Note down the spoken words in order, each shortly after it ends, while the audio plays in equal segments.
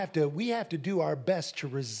We have to do our best to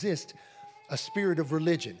resist a spirit of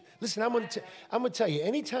religion. Listen, I'm going to tell you,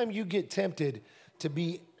 anytime you get tempted to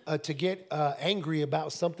get angry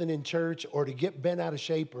about something in church, or to get bent out of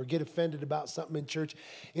shape, or get offended about something in church,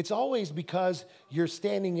 it's always because you're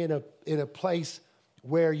standing in a place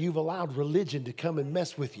where you've allowed religion to come and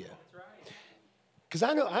mess with you. Because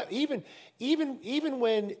I know, even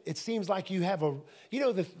when it seems like you have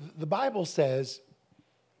the Bible says,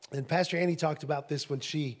 and Pastor Annie talked about this when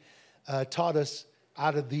she taught us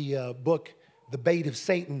out of the book, The Bait of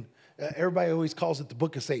Satan. Everybody always calls it the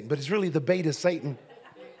Book of Satan, but it's really the Bait of Satan.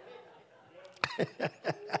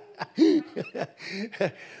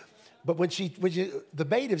 But the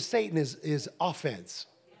bait of Satan is offense.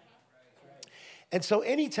 And so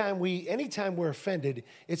anytime we're offended,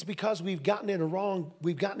 it's because we've gotten in a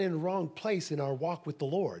wrong place in our walk with the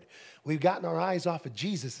Lord. We've gotten our eyes off of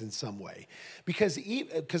Jesus in some way. Because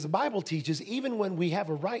the Bible teaches, even when we have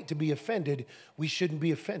a right to be offended, we shouldn't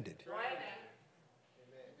be offended. Right.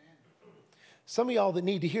 Some of y'all that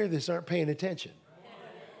need to hear this aren't paying attention.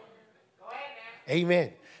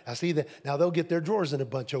 Amen. I see that. Now they'll get their drawers in a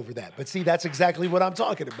bunch over that. But see, that's exactly what I'm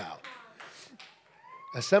talking about.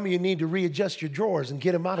 Now, some of you need to readjust your drawers and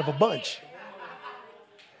get them out of a bunch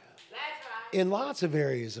in lots of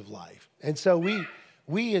areas of life. And so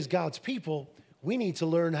we as God's people, we need to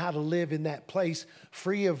learn how to live in that place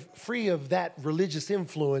free of that religious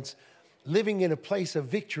influence, living in a place of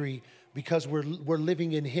victory because we're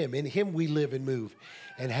living in Him. In Him we live and move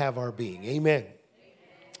and have our being. Amen.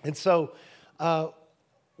 And so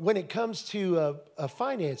when it comes to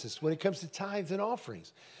finances, when it comes to tithes and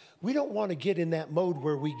offerings, we don't want to get in that mode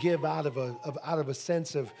where we give out of a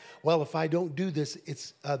sense of, well, if I don't do this,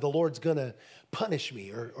 it's the Lord's going to punish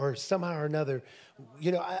me or somehow or another.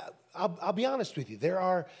 You know, I'll be honest with you. There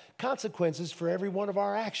are consequences for every one of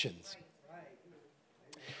our actions.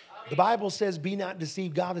 The Bible says, be not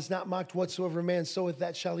deceived. God is not mocked. Whatsoever man soweth,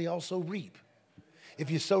 that shall he also reap. If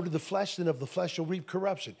you sow to the flesh, then of the flesh you'll reap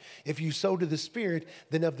corruption. If you sow to the Spirit,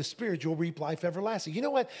 then of the Spirit you'll reap life everlasting. You know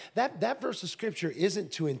what? That verse of Scripture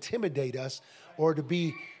isn't to intimidate us or to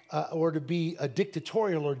be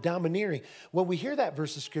dictatorial or domineering. When we hear that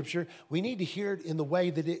verse of Scripture, we need to hear it in the way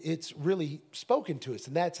that it's really spoken to us,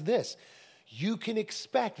 and that's this. You can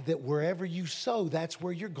expect that wherever you sow, that's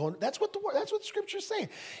where you're going. That's what the Scripture is saying.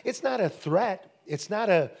 It's not a threat. It's not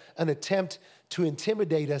an attempt to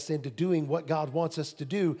intimidate us into doing what God wants us to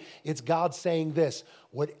do. It's God saying this: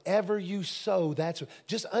 whatever you sow,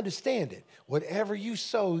 just understand it. Whatever you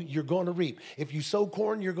sow, you're going to reap. If you sow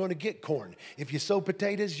corn, you're going to get corn. If you sow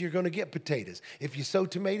potatoes, you're going to get potatoes. If you sow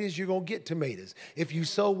tomatoes, you're going to get tomatoes. If you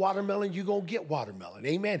sow watermelon, you're going to get watermelon.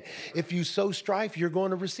 Amen. If you sow strife, you're going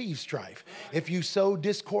to receive strife. If you sow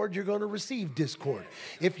discord, you're going to receive discord.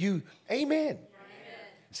 Amen.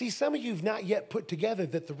 See, some of you have not yet put together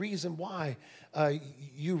that the reason why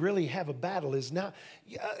you really have a battle is not.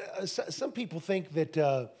 Some people think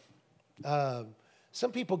that.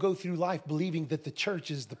 Some people go through life believing that the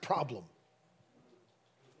church is the problem.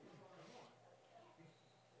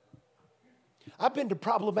 I've been to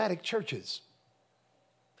problematic churches.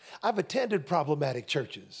 I've attended problematic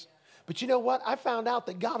churches. But you know what? I found out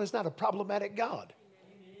that God is not a problematic God.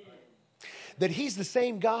 That He's the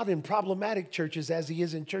same God in problematic churches as He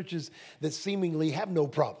is in churches that seemingly have no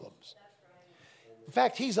problems. In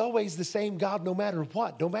fact, He's always the same God no matter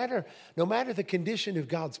what. No matter the condition of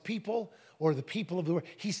God's people or the people of the world,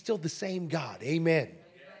 He's still the same God. Amen.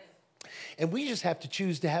 And we just have to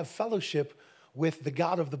choose to have fellowship with the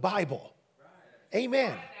God of the Bible.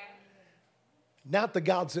 Amen. Not the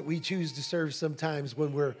gods that we choose to serve sometimes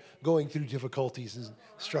when we're going through difficulties and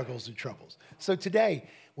struggles and troubles. So today,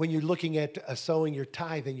 when you're looking at sowing your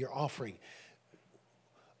tithe and your offering,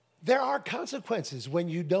 there are consequences when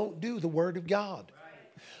you don't do the Word of God.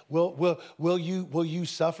 Will you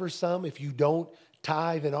suffer some if you don't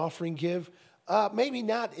tithe and offering give? Maybe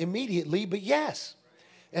not immediately, but yes.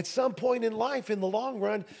 At some point in life, in the long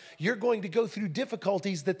run, you're going to go through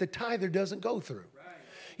difficulties that the tither doesn't go through.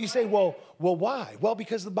 You say, well, why? Well,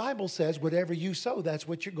 because the Bible says whatever you sow, that's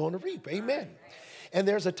what you're going to reap. Amen. And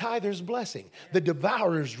there's a tither's blessing. The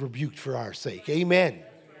devourer's rebuked for our sake. Amen.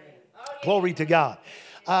 Glory to God.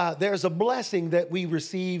 There's a blessing that we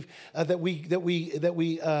receive, I'm going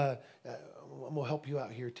to help you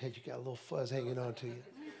out here, Ted. You got a little fuzz hanging on to you.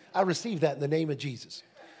 I receive that in the name of Jesus.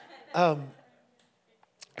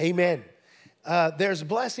 Amen. There's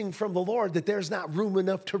blessing from the Lord that there's not room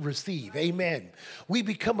enough to receive. Amen. We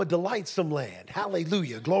become a delightsome land.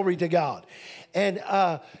 Hallelujah. Glory to God. And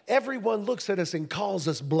everyone looks at us and calls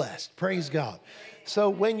us blessed. Praise God. So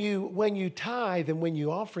when you tithe and when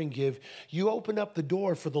you offering give, you open up the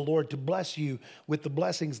door for the Lord to bless you with the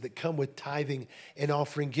blessings that come with tithing and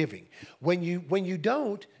offering giving. When you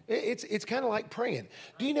don't, it's kind of like praying.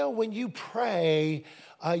 Do you know when you pray,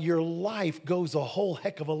 your life goes a whole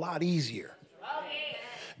heck of a lot easier?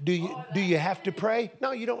 Do you have to pray?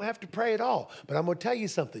 No, you don't have to pray at all. But I'm going to tell you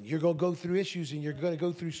something. You're going to go through issues and you're going to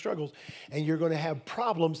go through struggles and you're going to have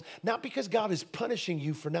problems, not because God is punishing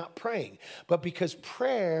you for not praying, but because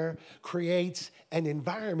prayer creates an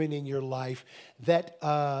environment in your life that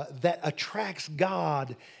attracts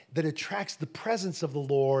God, that attracts the presence of the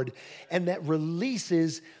Lord, and that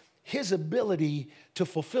releases His ability to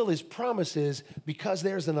fulfill His promises, because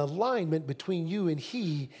there's an alignment between you and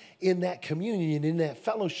He in that communion, in that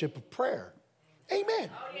fellowship of prayer. Amen.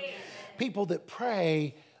 People that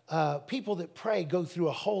pray go through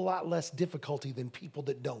a whole lot less difficulty than people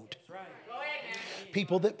that don't.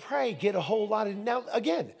 People that pray get a whole lot of, now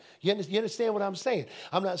again, you understand what I'm saying?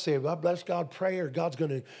 I'm not saying, well, bless God, pray, or God's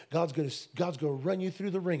gonna run you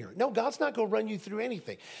through the ringer. No, God's not gonna run you through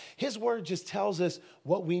anything. His word just tells us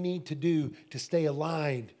what we need to do to stay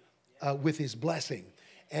aligned with His blessing,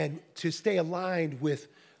 and to stay aligned with.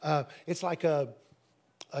 It's like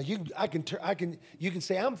you can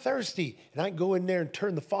say, I'm thirsty, and I can go in there and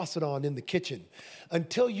turn the faucet on in the kitchen.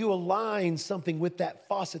 Until you align something with that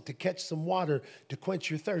faucet to catch some water to quench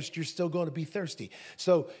your thirst, you're still going to be thirsty.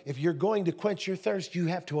 So if you're going to quench your thirst, you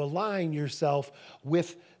have to align yourself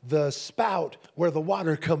with the spout where the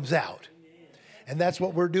water comes out. And that's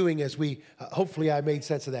what we're doing as we, hopefully I made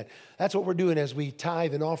sense of that. That's what we're doing as we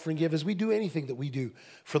tithe and offering give, as we do anything that we do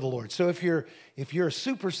for the Lord. So if you're a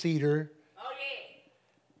super seeder,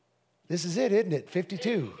 this is it, isn't it?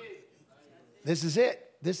 52. This is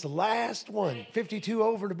it. This is the last one. 52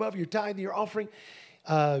 over and above your tithe and your offering.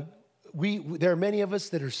 There are many of us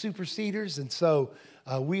that are superseders, and so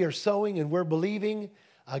we are sowing and we're believing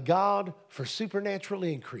God for supernatural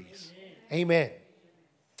increase. Amen.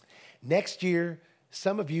 Next year,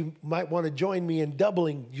 some of you might want to join me in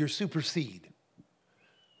doubling your supersede.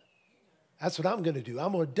 That's what I'm going to do.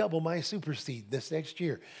 I'm going to double my supersede this next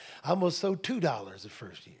year. I'm going to sow $2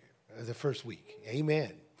 the first week.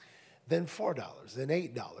 Amen. Then $4, then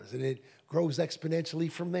 $8, and it grows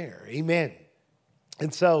exponentially from there. Amen.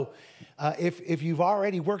 And so if you've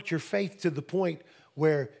already worked your faith to the point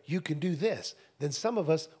where you can do this, then some of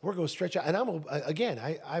us, we're going to stretch out. And I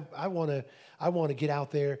want to get out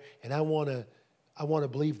there, and I want to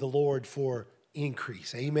believe the Lord for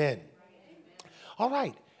increase. Amen. All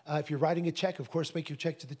right. If you're writing a check, of course, make your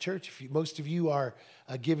check to the church. Most of you are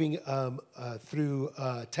giving through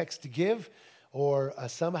text to give, or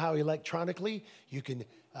somehow electronically, you can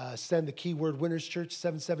send the keyword Winners Church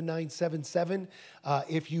 77977.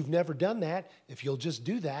 If you've never done that, if you'll just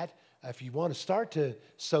do that, if you want to start to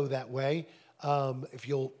sow that way, if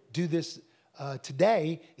you'll do this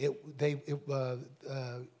today, it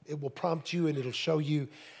will prompt you, and it'll show you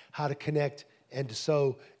how to connect and to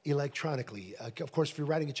sow electronically. Of course, if you're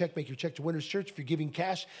writing a check, make your check to Winners Church. If you're giving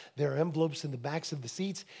cash, there are envelopes in the backs of the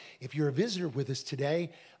seats. If you're a visitor with us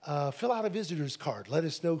today, fill out a visitor's card. Let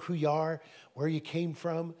us know who you are, where you came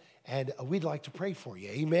from, and we'd like to pray for you.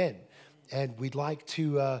 Amen. And we'd like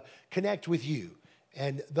to connect with you.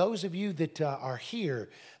 And those of you that are here,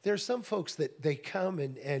 there are some folks that they come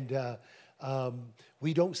and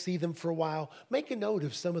we don't see them for a while. Make a note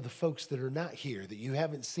of some of the folks that are not here that you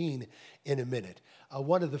haven't seen in a minute.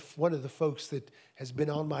 One of the folks that has been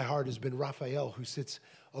on my heart has been Raphael, who sits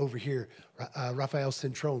over here, Raphael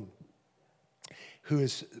Centrone, who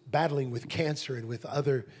is battling with cancer and with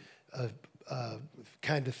other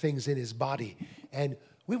kind of things in his body. And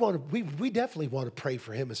we definitely want to pray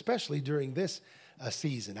for him, especially during this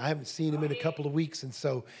season. I haven't seen him in a couple of weeks, and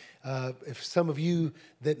so if some of you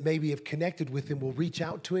that maybe have connected with him will reach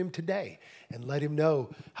out to him today and let him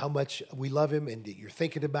know how much we love him and that you're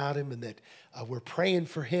thinking about him, and that we're praying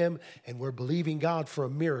for him and we're believing God for a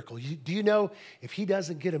miracle. Do you know if he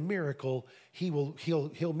doesn't get a miracle, he'll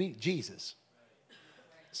meet Jesus?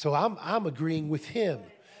 So I'm agreeing with him.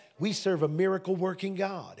 We serve a miracle working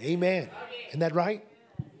God. Amen. Isn't that right?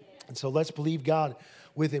 And so let's believe God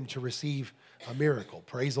with him to receive a miracle.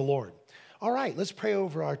 Praise the Lord. All right, let's pray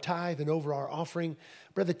over our tithe and over our offering.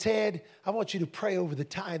 Brother Ted, I want you to pray over the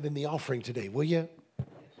tithe and the offering today, will you?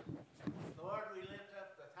 Lord, we lift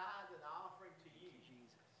up the tithe and the offering to you,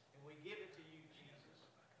 Jesus, and we give it to you, Jesus.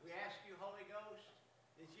 We ask you, Holy Ghost,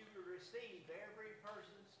 that you would receive every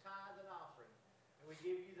person's tithe and offering, and we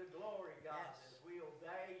give you the glory, God, as we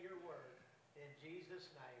obey your word. In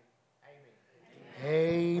Jesus' name, amen.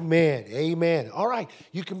 Amen. Amen. All right.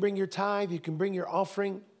 You can bring your tithe. You can bring your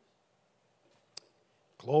offering.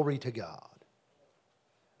 Glory to God.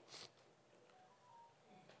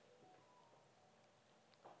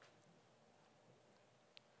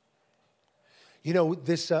 You know,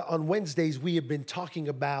 this on Wednesdays we have been talking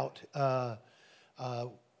about.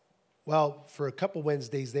 Well, for a couple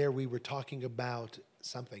Wednesdays there, we were talking about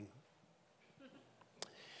something.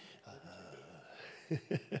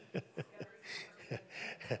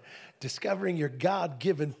 Discovering your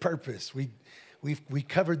God-given purpose. We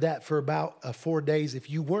covered that for about 4 days. If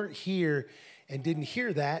you weren't here and didn't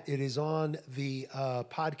hear that, it is on the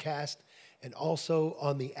podcast and also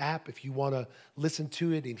on the app if you want to listen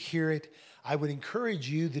to it and hear it. I would encourage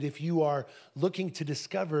you that if you are looking to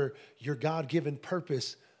discover your God-given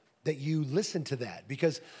purpose, that you listen to that,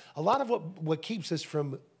 because a lot of what keeps us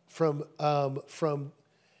from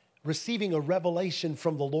receiving a revelation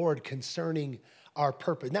from the Lord concerning our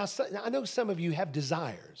purpose. Now, I know some of you have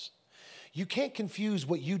desires. You can't confuse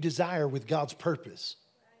what you desire with God's purpose.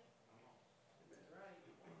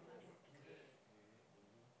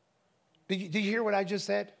 Did you hear what I just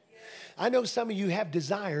said? I know some of you have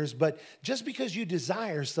desires, but just because you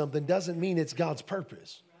desire something doesn't mean it's God's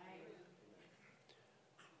purpose.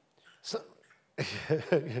 So,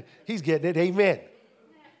 he's getting it. Amen.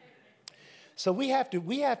 So we have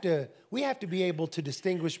to be able to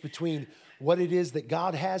distinguish between what it is that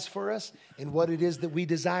God has for us and what it is that we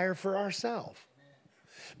desire for ourselves.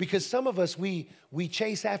 Because some of us, we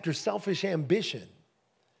chase after selfish ambition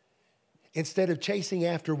instead of chasing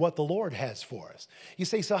after what the Lord has for us. You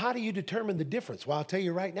say, so how do you determine the difference? Well, I'll tell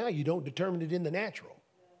you right now, you don't determine it in the natural.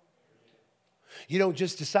 You don't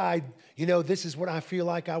just decide, this is what I feel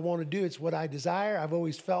like I want to do. It's what I desire. I've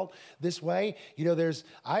always felt this way.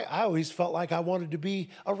 I always felt like I wanted to be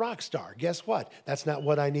a rock star. Guess what? That's not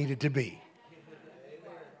what I needed to be.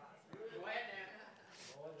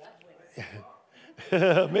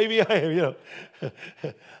 Maybe I am,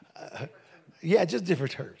 yeah, just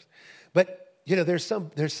different terms. But, there's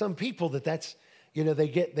some people that's, they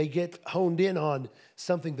get honed in on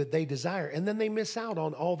something that they desire, and then they miss out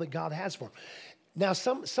on all that God has for them. Now,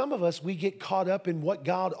 some of us, we get caught up in what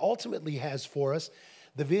God ultimately has for us,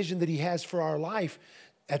 the vision that he has for our life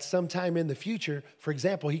at some time in the future. For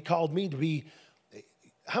example, he called me to be,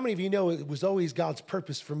 how many of you know it was always God's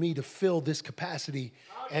purpose for me to fill this capacity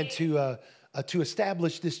and to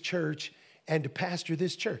establish this church and to pastor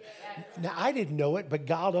this church? Now, I didn't know it, but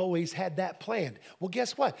God always had that planned. Well,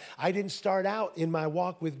 guess what? I didn't start out in my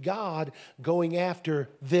walk with God going after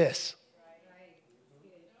this.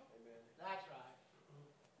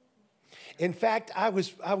 In fact, I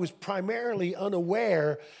was primarily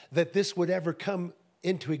unaware that this would ever come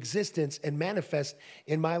into existence and manifest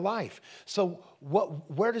in my life. So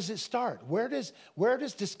where does it start? Where does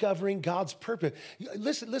discovering God's purpose?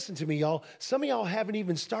 Listen to me, y'all. Some of y'all haven't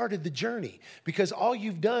even started the journey, because all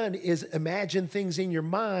you've done is imagine things in your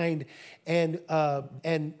mind and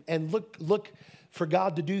look for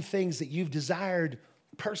God to do things that you've desired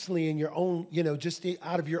personally in your own, just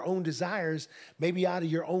out of your own desires, maybe out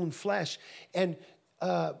of your own flesh. And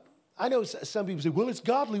I know some people say, well, it's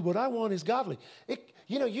godly. What I want is godly.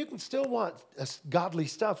 You can still want godly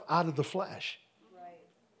stuff out of the flesh.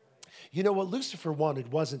 Right. What Lucifer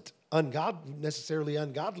wanted wasn't necessarily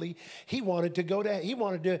ungodly. He wanted to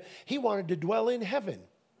dwell in heaven.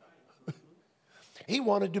 He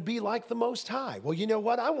wanted to be like the Most High. Well, you know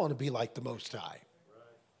what? I want to be like the Most High.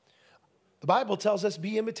 The Bible tells us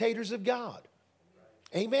be imitators of God.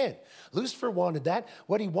 Amen. Lucifer wanted that.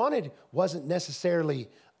 What he wanted wasn't necessarily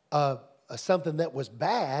something that was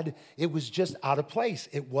bad. It was just out of place.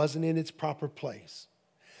 It wasn't in its proper place.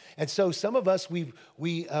 And so some of us, we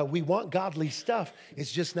want godly stuff.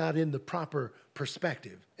 It's just not in the proper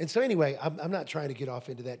perspective. And so anyway, I'm not trying to get off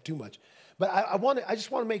into that too much. But I just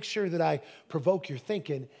want to make sure that I provoke your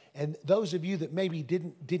thinking. And those of you that maybe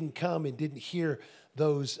didn't come and didn't hear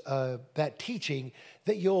that teaching,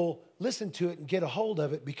 that you'll listen to it and get a hold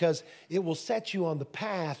of it, because it will set you on the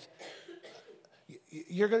path.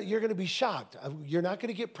 You're going to be shocked. You're not going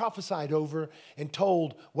to get prophesied over and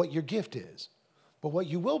told what your gift is. But what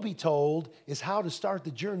you will be told is how to start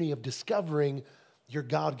the journey of discovering your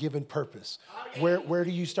God-given purpose. Where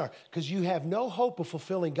do you start? Because you have no hope of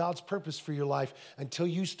fulfilling God's purpose for your life until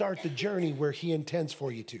you start the journey where he intends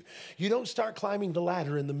for you to. You don't start climbing the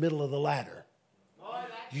ladder in the middle of the ladder.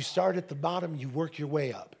 You start at the bottom, you work your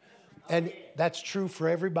way up. And that's true for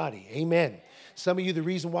everybody. Amen. Some of you, the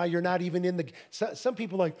reason why you're not even in the... Some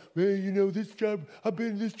people are like, man, this job, I've been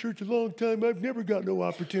in this church a long time. I've never got no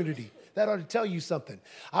opportunity. That ought to tell you something.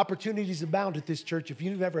 Opportunities abound at this church. If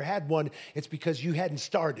you've ever had one, it's because you hadn't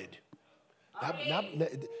started.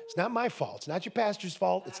 It's not my fault. It's not your pastor's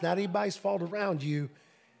fault. It's not anybody's fault around you.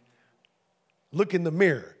 Look in the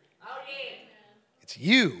mirror. Oh, yeah. It's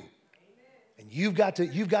you. And you've got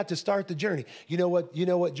to start the journey. You know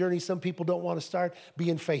what journey some people don't want to start?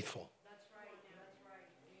 Being faithful.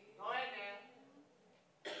 Go ahead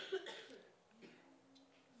now.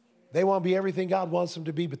 They want to be everything God wants them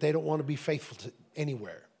to be, but they don't want to be faithful to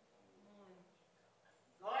anywhere.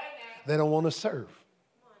 Go ahead now. They don't want to serve,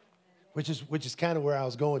 which is kind of where I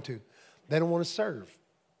was going to. They don't want to serve.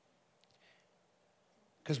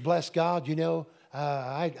 Because bless God,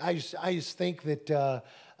 I just think that,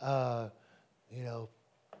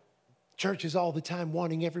 churches all the time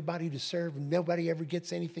wanting everybody to serve and nobody ever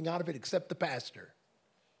gets anything out of it except the pastor.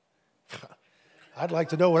 I'd like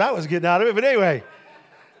to know what I was getting out of it, but anyway.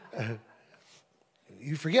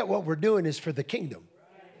 You forget what we're doing is for the kingdom.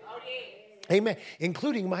 Oh, yeah. Amen.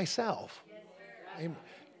 Including myself.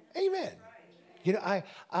 Amen.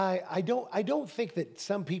 I don't think that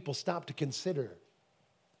some people stop to consider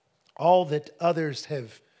all that others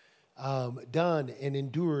have done and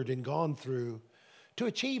endured and gone through to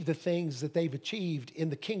achieve the things that they've achieved in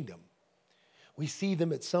the kingdom. We see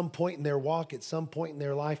them at some point in their walk, at some point in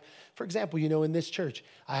their life. For example, in this church,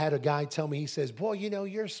 I had a guy tell me, he says, boy,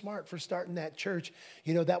 you're smart for starting that church.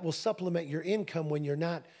 That will supplement your income when you're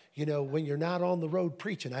not on the road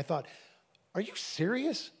preaching. I thought, are you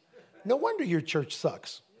serious? No wonder your church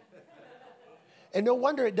sucks. And no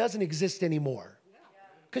wonder it doesn't exist anymore.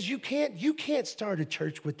 Because you can't start a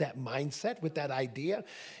church with that mindset, with that idea.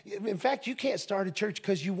 In fact, you can't start a church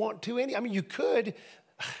because you want to. You could.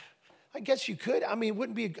 I guess you could. It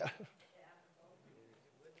wouldn't be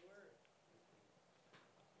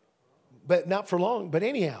but not for long. But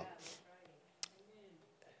anyhow.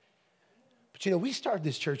 But we started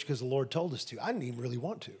this church because the Lord told us to. I didn't even really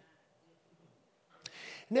want to.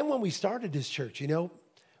 And then when we started this church, when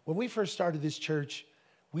we first started this church,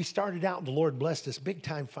 we started out and the Lord blessed us big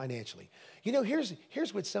time financially.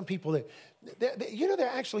 Here's what some people, there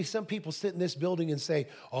are actually some people sit in this building and say,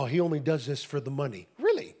 oh, he only does this for the money.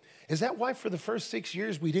 Really? Is that why for the first 6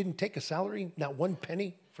 years we didn't take a salary, not one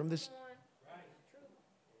penny from this?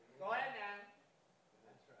 Go ahead now.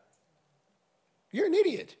 You're an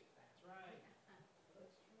idiot.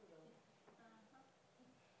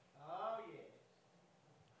 Oh, yeah.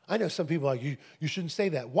 I know some people are like, you shouldn't say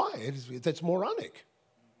that. Why? That's moronic.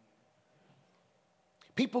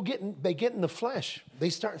 People get in the flesh. They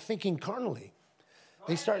start thinking carnally.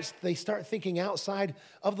 They start thinking outside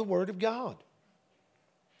of the Word of God.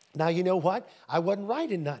 Now, you know what? I wasn't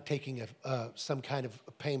right in not taking some kind of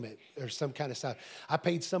payment or some kind of salary. I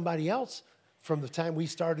paid somebody else from the time we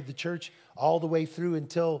started the church all the way through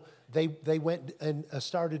until they went and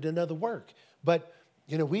started another work. But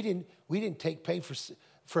we didn't take pay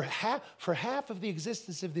for half of the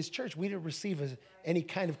existence of this church. We didn't receive any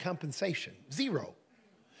kind of compensation. Zero.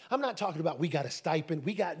 I'm not talking about we got a stipend.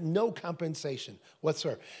 We got no compensation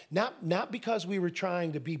whatsoever. Not because we were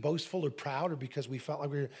trying to be boastful or proud or because we felt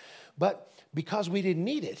like we were, but because we didn't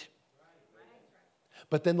need it.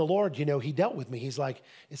 But then the Lord, he dealt with me. He's like,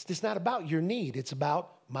 it's just not about your need. It's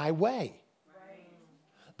about my way.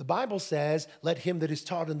 The Bible says, let him that is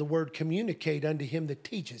taught in the word communicate unto him that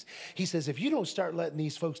teaches. He says, if you don't start letting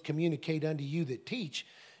these folks communicate unto you that teach,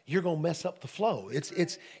 you're going to mess up the flow.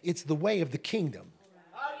 It's the way of the kingdom.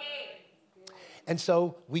 And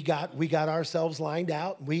so we got ourselves lined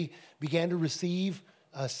out. And we began to receive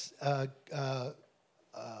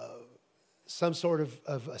some sort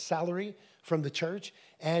of a salary from the church,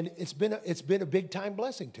 and it's been a big time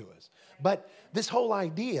blessing to us. But this whole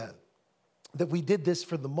idea that we did this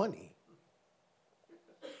for the money,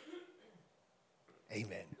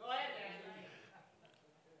 amen.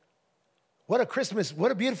 What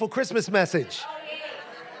a beautiful Christmas message.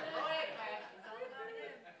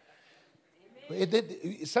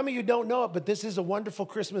 Some of you don't know it, but this is a wonderful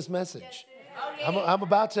Christmas message. I'm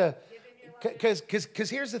about to, because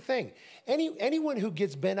here's the thing. Anyone who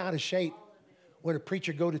gets bent out of shape when a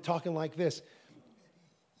preacher go to talking like this,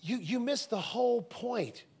 you miss the whole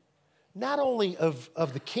point, not only of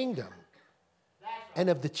the kingdom and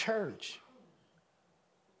of the church,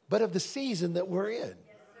 but of the season that we're in.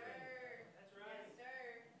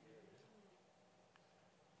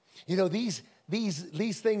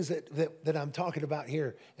 These things that I'm talking about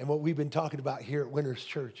here and what we've been talking about here at Winners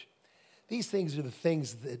Church, these things are the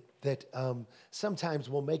things that sometimes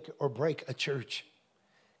will make or break a church.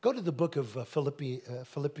 Go to the book of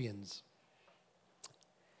Philippians.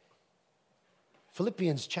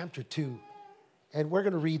 Philippians chapter 2. And we're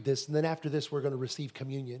going to read this, and then after this, we're going to receive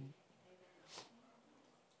communion.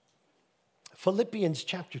 Philippians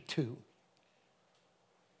chapter 2.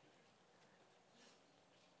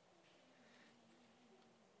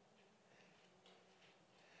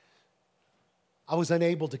 I was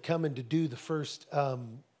unable to come and to do the first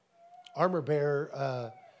armor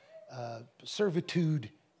bearer servitude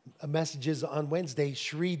messages on Wednesday.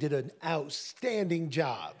 Cherie did an outstanding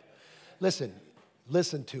job. Listen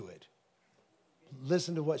to it.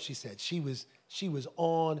 Listen to what she said. She was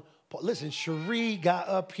on. Listen, Cherie got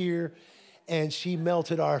up here and she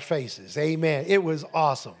melted our faces. Amen. It was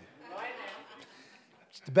awesome.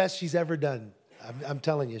 It's the best she's ever done. I'm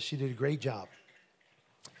telling you, she did a great job.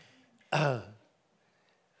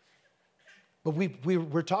 But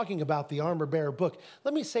we're talking about the Armor Bearer book.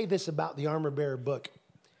 Let me say this about the Armor Bearer book.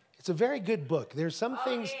 It's a very good book. There's some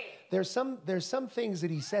things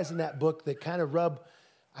that he says in that book that kind of rub,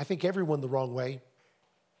 I think, everyone the wrong way.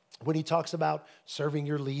 When he talks about serving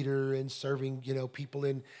your leader and serving, people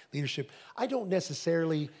in leadership, I don't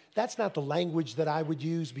necessarily, that's not the language that I would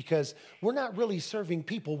use, because we're not really serving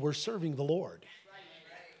people, we're serving the Lord.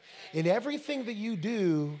 In everything that you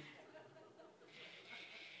do,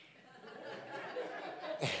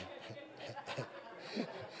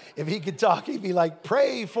 if he could talk, he'd be like,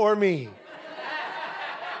 pray for me.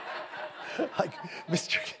 like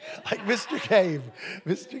Mr. Cave,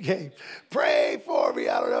 pray for me.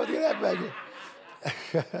 I don't know what's going to happen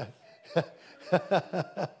back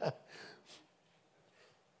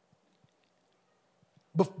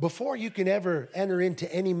here. Before you can ever enter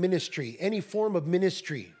into any ministry, any form of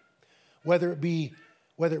ministry, whether it be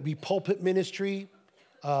pulpit ministry,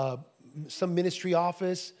 some ministry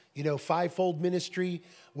office, fivefold ministry,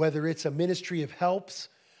 whether it's a ministry of helps,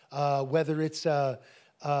 whether it's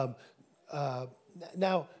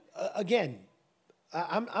now, again,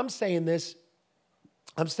 I'm saying this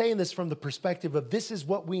from the perspective of this is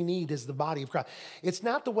what we need as the body of Christ. It's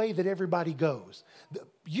not the way that everybody goes.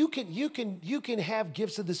 You can have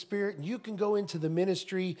gifts of the Spirit, and you can go into the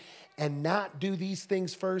ministry and not do these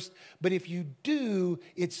things first. But if you do,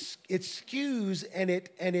 it skews and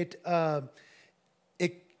it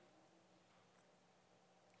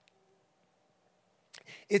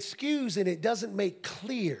skews and it doesn't make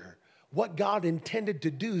clear what God intended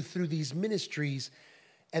to do through these ministries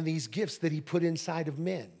and these gifts that he put inside of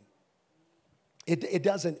men. It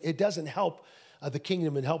doesn't help the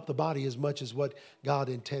kingdom and help the body as much as what God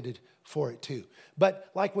intended for it to. But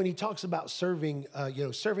like when he talks about serving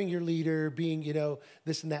your leader, being,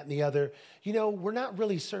 this and that and the other, we're not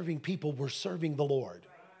really serving people, we're serving the Lord.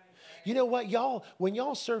 You know what, y'all, when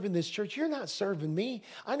y'all serve in this church, you're not serving me.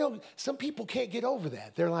 I know some people can't get over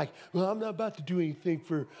that. They're like, well, I'm not about to do anything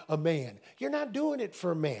for a man. You're not doing it for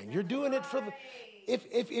a man. You're doing it for the...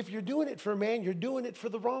 If you're doing it for a man, you're doing it for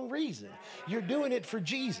the wrong reason. You're doing it for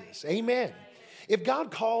Jesus. Amen. If God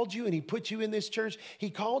called you and he put you in this church, he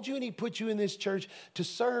called you and he put you in this church to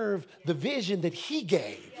serve the vision that he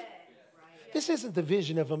gave. This isn't the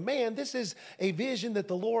vision of a man. This is a vision that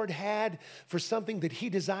the Lord had for something that he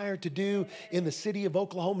desired to do in the city of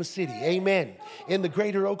Oklahoma City. Amen. In the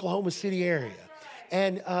greater Oklahoma City area.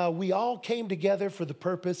 And we all came together for the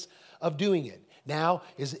purpose of doing it. Now,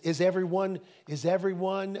 is everyone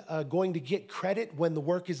going to get credit when the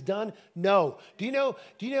work is done? No. Do you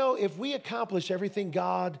know if we accomplish everything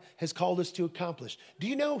God has called us to accomplish, do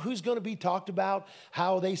you know who's going to be talked about,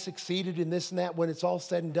 how they succeeded in this and that when it's all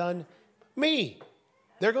said and done? Me.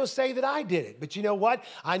 They're going to say that I did it. But you know what?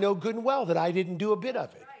 I know good and well that I didn't do a bit of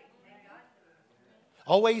it.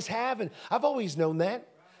 Always have, and I've always known that.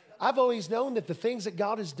 I've always known that the things that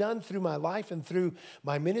God has done through my life and through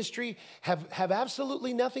my ministry have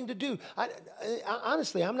absolutely nothing to do.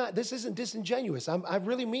 Honestly, this isn't disingenuous. I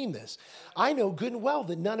really mean this. I know good and well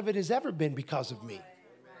that none of it has ever been because of me.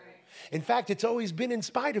 In fact, it's always been in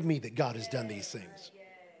spite of me that God has done these things.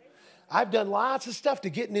 I've done lots of stuff to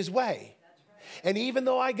get in his way. And even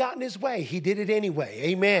though I got in his way, he did it anyway.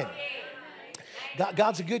 Amen.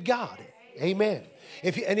 God's a good God. Amen.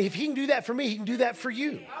 If he can do that for me, he can do that for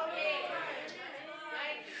you.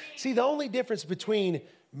 See, the only difference between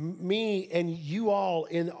me and you all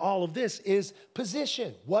in all of this is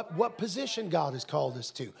position. What position God has called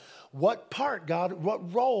us to. What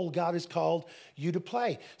role God has called you to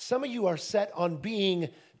play. Some of you are set on being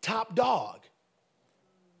top dog.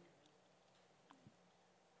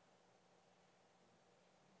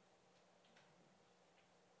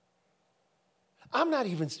 I'm not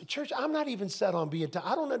even set on being top.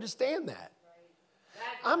 I don't understand that.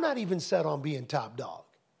 I'm not even set on being top dog.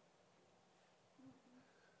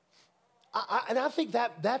 And I think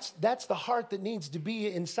that's the heart that needs to be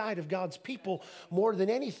inside of God's people more than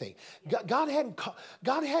anything. God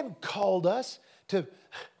hadn't called us to,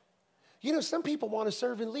 some people want to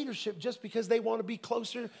serve in leadership just because they want to be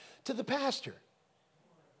closer to the pastor.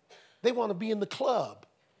 They want to be in the club.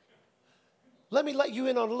 Let me let you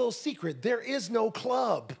in on a little secret. There is no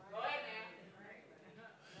club.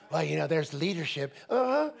 Well, you know, there's leadership.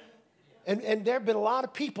 Uh-huh. And there have been a lot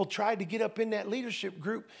of people tried to get up in that leadership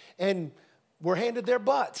group and were handed their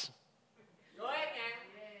butts.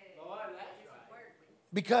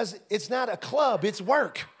 Because it's not a club, it's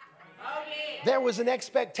work. There was an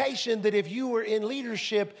expectation that if you were in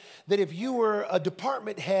leadership, that if you were a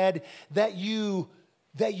department head, that you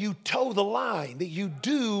toe the line, that you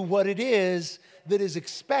do what it is that is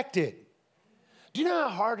expected. Do you know how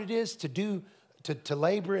hard it is to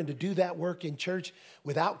labor and to do that work in church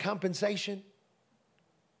without compensation,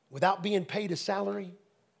 without being paid a salary,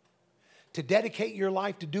 to dedicate your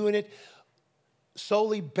life to doing it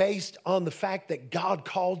solely based on the fact that God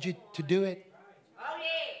called you to do it? Oh, yeah.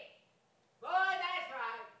 Boy, that's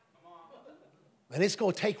right. Come on. And it's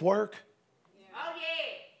going to take work. Oh,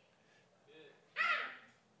 yeah.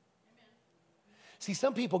 See,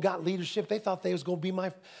 some people got leadership. They thought they was going to be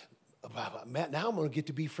now I'm going to get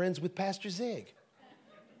to be friends with Pastor Zig.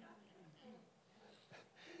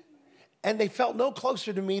 And they felt no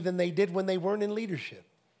closer to me than they did when they weren't in leadership.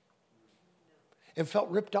 And felt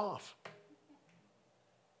ripped off.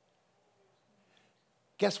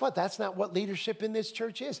 Guess what? That's not what leadership in this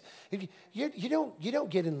church is. You don't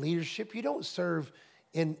get in leadership. You don't serve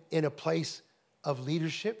in a place of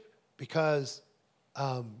leadership because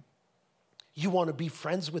you want to be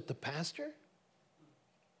friends with the pastor.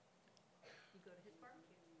 You go to his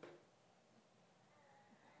barbecue.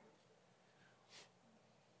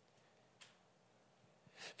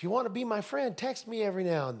 If you want to be my friend, text me every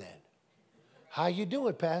now and then. How you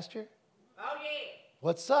doing, Pastor? Oh, yeah.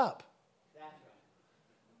 What's up? That's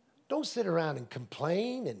right. Don't sit around and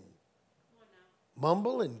complain and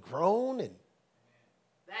mumble and groan. And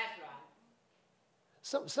That's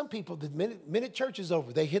right. some people, the minute church is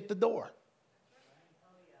over, they hit the door.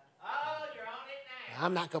 Oh, you're on it now.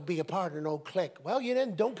 I'm not going to be a part of no clique. Well, you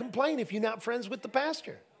then don't complain if you're not friends with the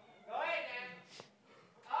pastor. Go ahead now.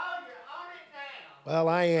 Oh, you're on it now. Well,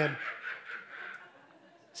 I am.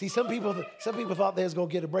 See, some people thought they was going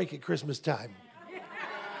to get a break at Christmas time.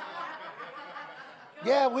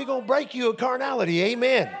 Yeah, we're going to break you of carnality.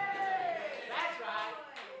 Amen. That's right.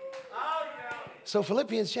 Oh, you're on it. So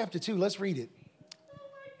Philippians chapter 2, let's read it.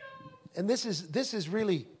 And this is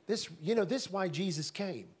really, this is why Jesus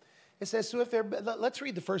came. It says, so if there, let's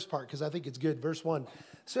read the first part because I think it's good. Verse 1.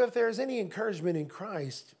 So if there is any encouragement in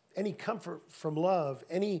Christ, any comfort from love,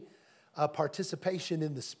 any participation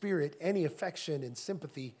in the Spirit, any affection and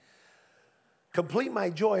sympathy, complete my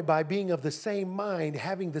joy by being of the same mind,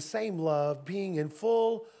 having the same love, being in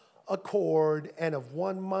full accord and of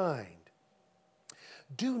one mind.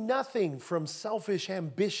 Do nothing from selfish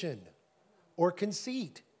ambition or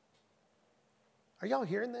conceit. Are y'all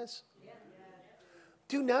hearing this? Yeah.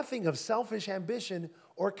 Do nothing of selfish ambition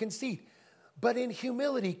or conceit, but in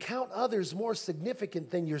humility count others more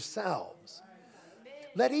significant than yourselves.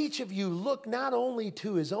 Let each of you look not only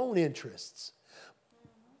to his own interests.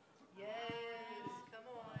 Yes, come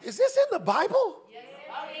on. Is this in the Bible? Yes,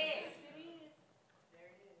 Oh,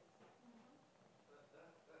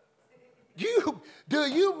 yeah. Do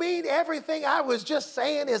you mean everything I was just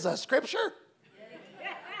saying is a scripture?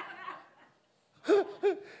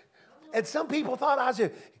 And some people thought I was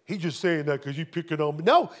he's just saying that because he's picking on me.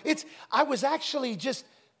 No, I was actually just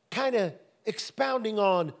kind of expounding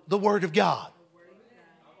on the Word of God.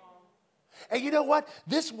 And you know what?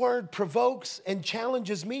 This word provokes and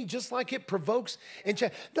challenges me just like it provokes and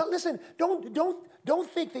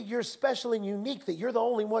don't think that you're special and unique, that you're the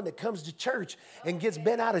only one that comes to church and gets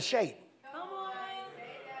bent out of shape. come on.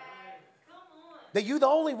 Come on. That you're the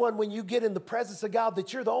only one when you get in the presence of God,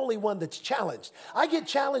 that you're the only one that's challenged. I get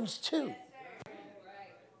challenged too.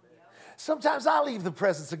 Sometimes I leave the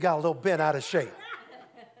presence of God a little bent out of shape.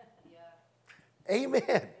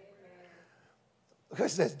 Amen. It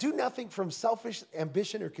says, do nothing from selfish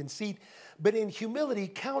ambition or conceit, but in humility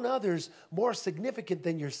count others more significant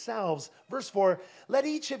than yourselves. Verse 4, let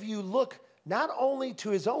each of you look not only to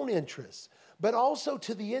his own interests, but also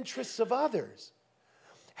to the interests of others.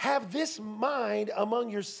 Have this mind among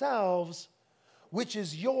yourselves, which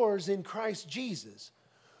is yours in Christ Jesus,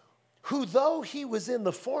 who though he was in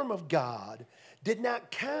the form of God, did not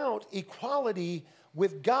count equality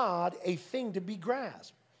with God a thing to be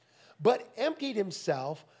grasped, but emptied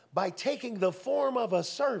himself by taking the form of a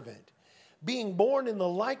servant, being born in the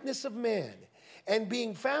likeness of men, and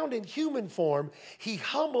being found in human form, he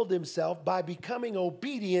humbled himself by becoming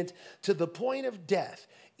obedient to the point of death,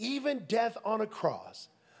 even death on a cross.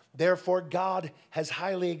 Therefore, God has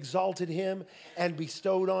highly exalted him and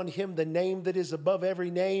bestowed on him the name that is above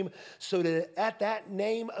every name, so that at that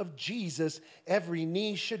name of Jesus, every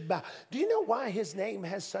knee should bow. Do you know why his name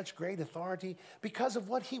has such great authority? Because of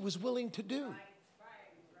what he was willing to do.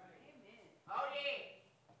 Oh,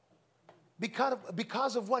 yeah.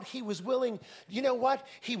 Because of what he was willing. You know what?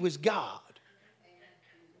 He was God.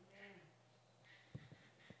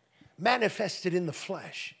 Manifested in the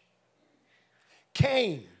flesh.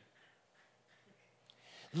 Came.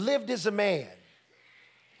 Lived as a man.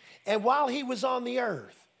 And while he was on the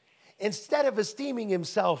earth, instead of esteeming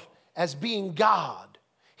himself as being God,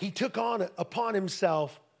 he took on upon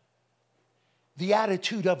himself the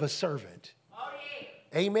attitude of a servant. Oh,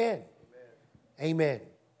 yeah. Amen. Amen.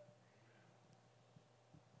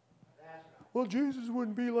 Well, Jesus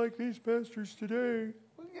wouldn't be like these pastors today.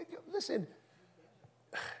 Listen,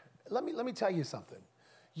 let me tell you something.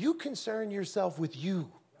 You concern yourself with you.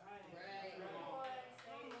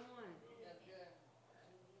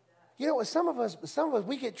 You know, some of us,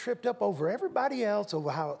 we get tripped up over everybody else, over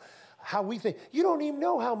how we think. You don't even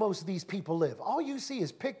know how most of these people live. All you see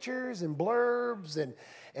is pictures and blurbs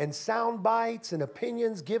and sound bites and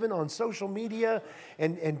opinions given on social media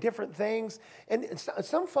and different things. And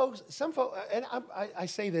some folks, and I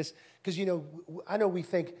say this because, you know, I know we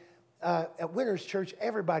think at Winners Church,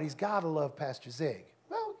 everybody's got to love Pastor Zig.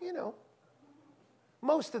 Well, you know,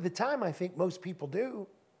 most of the time I think most people do.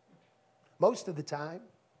 Most of the time.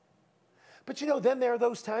 But, you know, then there are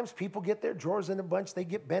those times people get their drawers in a bunch. They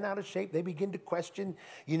get bent out of shape. They begin to question,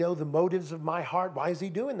 you know, the motives of my heart. Why is he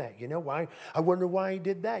doing that? You know, why? I wonder why he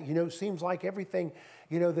did that. You know, it seems like everything,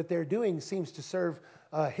 you know, that they're doing seems to serve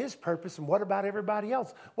his purpose. And what about everybody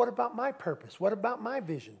else? What about my purpose? What about my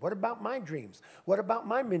vision? What about my dreams? What about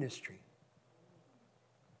my ministry?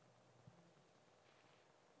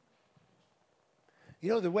 You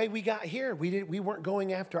know, the way we got here, we weren't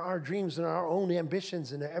going after our dreams and our own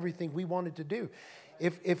ambitions and everything we wanted to do.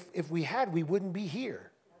 If we had, we wouldn't be here.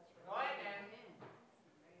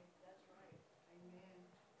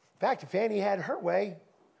 In fact, if Annie had her way,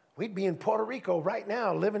 we'd be in Puerto Rico right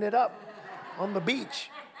now, living it up on the beach.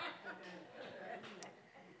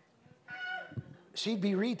 She'd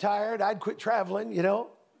be retired. I'd quit traveling, you know.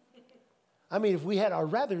 I mean, if we had our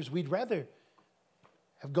rathers, we'd rather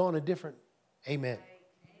have gone a different. Amen.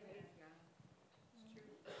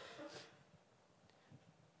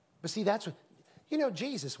 But see, that's what, you know,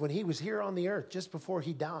 Jesus, when he was here on the earth, just before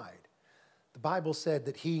he died, the Bible said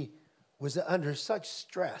that he was under such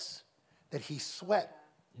stress that he sweat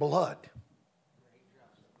blood.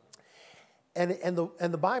 And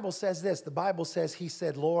the Bible says this, the Bible says he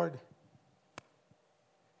said, Lord,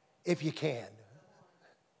 if you can,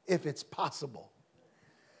 if it's possible,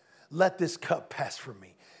 let this cup pass from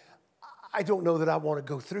me. I don't know that I want to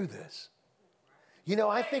go through this. You know,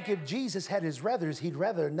 I think if Jesus had his ruthers, he'd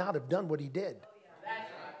rather not have done what he did.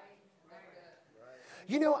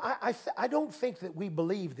 You know, I don't think that we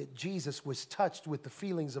believe that Jesus was touched with the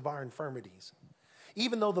feelings of our infirmities,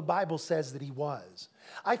 even though the Bible says that he was.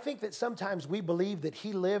 I think that sometimes we believe that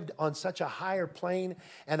he lived on such a higher plane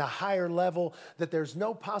and a higher level that there's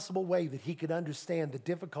no possible way that he could understand the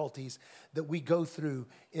difficulties that we go through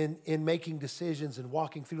in making decisions and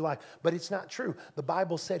walking through life. But it's not true. The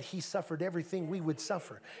Bible said he suffered everything we would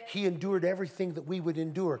suffer. He endured everything that we would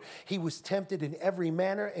endure. He was tempted in every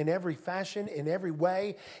manner, in every fashion, in every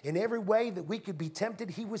way that we could be tempted,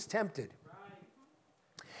 he was tempted.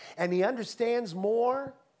 And he understands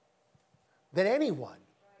more than anyone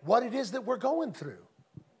what it is that we're going through.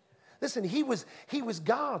 Listen, he was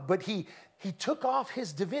God, but he took off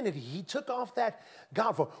his divinity. He took off that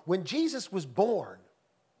God form. When Jesus was born,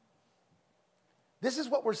 this is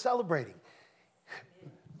what we're celebrating.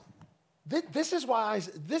 This is why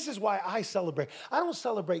I celebrate. I don't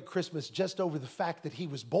celebrate Christmas just over the fact that he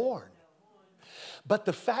was born, but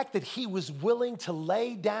the fact that he was willing to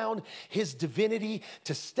lay down his divinity,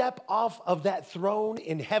 to step off of that throne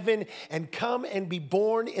in heaven and come and be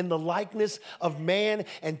born in the likeness of man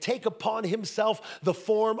and take upon himself the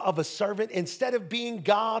form of a servant instead of being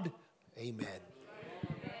God. Amen.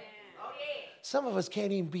 Some of us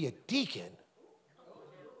can't even be a deacon.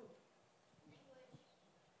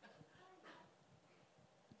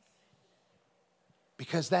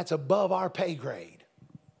 Because that's above our pay grade.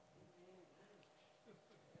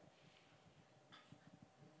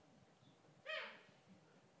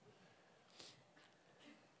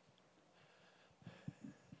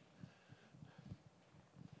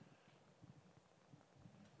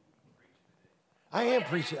 I am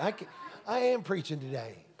preaching. I am preaching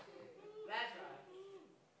today.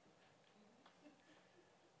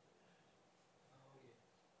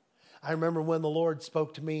 I remember when the Lord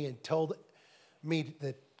spoke to me and told me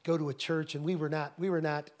that go to a church, and we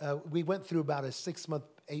went through about a 6-month,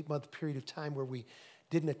 8-month period of time where we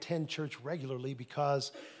didn't attend church regularly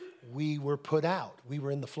because we were put out. We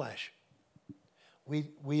were in the flesh.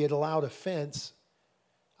 We had allowed offense.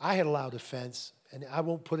 I had allowed offense, and I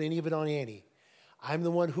won't put any of it on Annie. I'm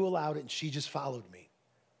the one who allowed it, and she just followed me.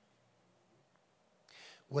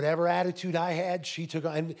 Whatever attitude I had, she took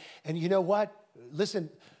on. And you know what? Listen,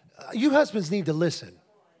 you husbands need to listen.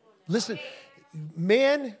 Listen,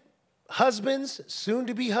 men, husbands,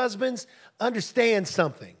 soon-to-be husbands, understand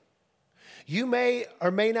something. You may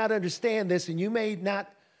or may not understand this, and you may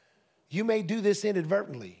do this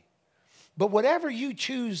inadvertently. But whatever you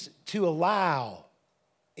choose to allow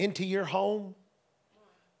into your home,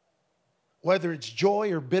 whether it's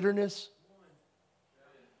joy or bitterness,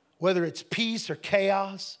 whether it's peace or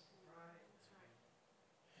chaos,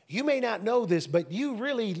 you may not know this, but you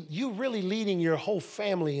really leading your whole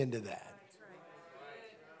family into that.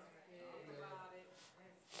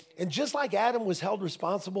 And just like Adam was held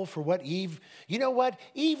responsible for what Eve, you know what?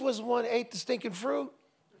 Eve was the one who ate the stinking fruit.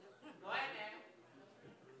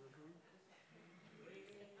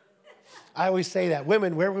 I always say that.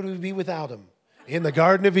 Women, where would we be without them? In the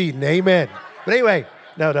Garden of Eden. Amen. But anyway,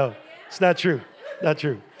 no, it's not true. Not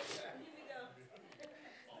true.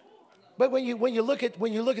 But when you look at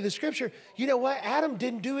the scripture, you know what? Adam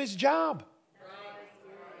didn't do his job.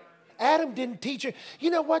 Adam didn't teach her. You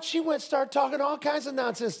know what? She went and started talking all kinds of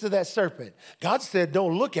nonsense to that serpent. God said,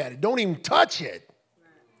 don't look at it. Don't even touch it.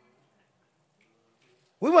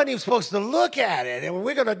 We weren't even supposed to look at it, and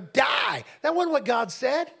we're going to die. That wasn't what God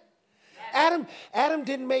said. Adam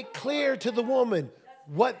didn't make clear to the woman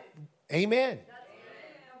what, amen.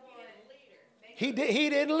 He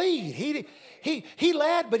didn't lead. He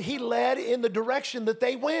led, but he led in the direction that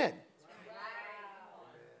they went.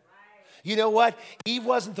 You know what? Eve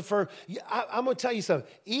wasn't the first. I'm going to tell you something.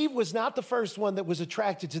 Eve was not the first one that was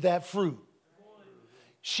attracted to that fruit.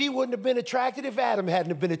 She wouldn't have been attracted if Adam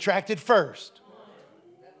hadn't have been attracted first.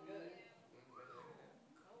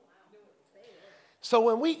 So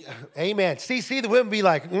when we, amen. See, the women be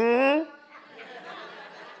like,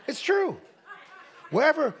 It's true.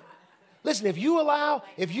 Wherever, listen, if you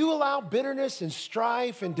allow bitterness and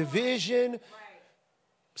strife and division,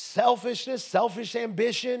 selfishness, selfish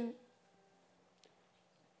ambition,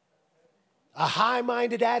 a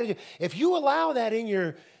high-minded attitude, if you allow that in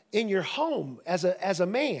your home as a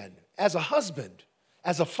man, as a husband,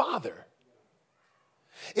 as a father,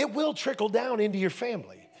 it will trickle down into your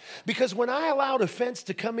family. Because when I allowed offense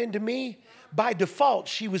to come into me, by default,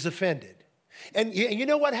 she was offended. And you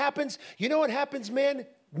know what happens? You know what happens, men?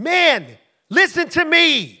 Men, listen to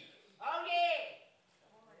me. Oh, yeah.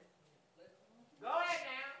 Go ahead now.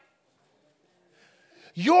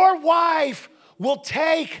 Your wife will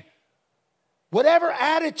take whatever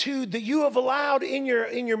attitude that you have allowed in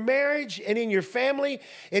your marriage and in your family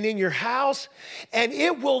and in your house, and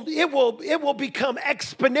it will become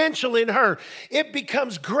exponential in her. It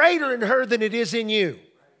becomes greater in her than it is in you.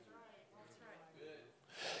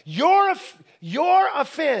 Your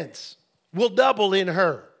offense will double in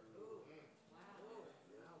her.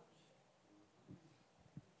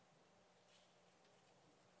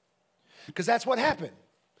 Because that's what happened.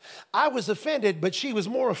 I was offended, but she was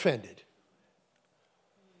more offended.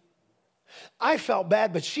 I felt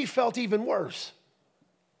bad, but she felt even worse.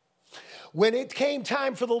 When it came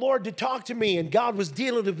time for the Lord to talk to me and God was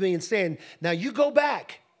dealing with me and saying, now you go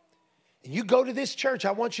back and you go to this church.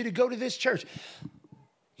 I want you to go to this church.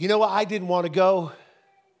 You know what? I didn't want to go,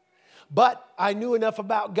 but I knew enough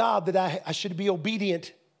about God that I should be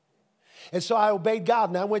obedient. And so I obeyed God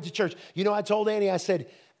and I went to church. You know, I told Annie, I said,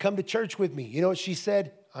 come to church with me. You know what she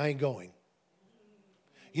said? I ain't going.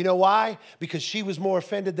 You know why? Because she was more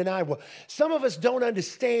offended than I was. Some of us don't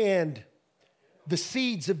understand the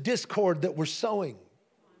seeds of discord that we're sowing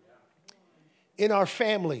in our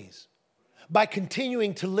families by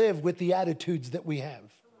continuing to live with the attitudes that we have.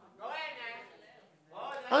 Go ahead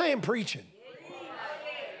now. I am preaching.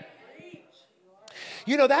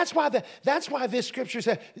 You know, that's why this scripture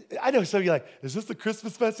says, I know some of you are like, is this the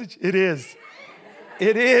Christmas message? It is.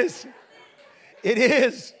 It is. It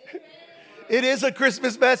is. It is a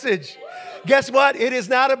Christmas message. Guess what? It is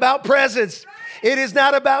not about presents. It is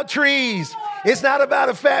not about trees. It's not about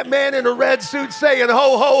a fat man in a red suit saying,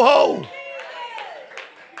 ho, ho, ho.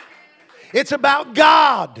 It's about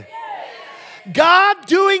God. God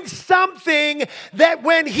doing something that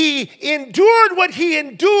when he endured what he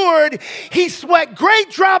endured, he sweat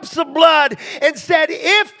great drops of blood and said,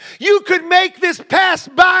 if you could make this pass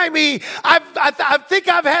by me, I think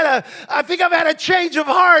I've had a change of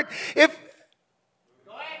heart. If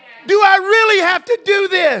do I really have to do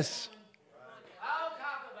this?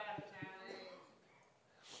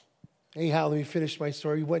 Anyhow, let me finish my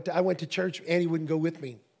story. I went to church. Annie wouldn't go with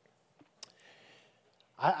me.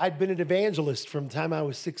 I'd been an evangelist from the time I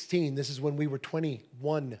was 16. This is when we were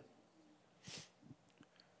 21.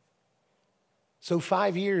 So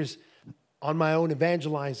 5 years on my own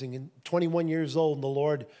evangelizing, and 21 years old, and the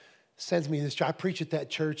Lord sends me this. I preach at that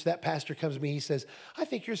church. That pastor comes to me. He says, I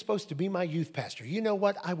think you're supposed to be my youth pastor. You know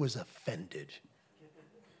what? I was offended.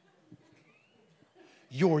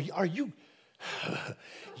 Are you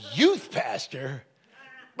youth pastor?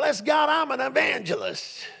 Bless God, I'm an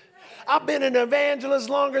evangelist. I've been an evangelist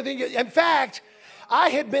longer than you. In fact, I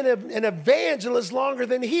had been an evangelist longer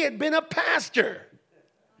than he had been a pastor.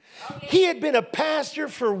 He had been a pastor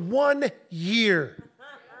for 1 year.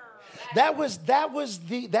 That was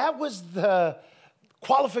the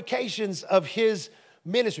qualifications of his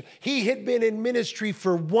ministry. He had been in ministry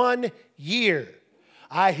for 1 year.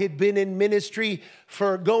 I had been in ministry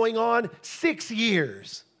for going on 6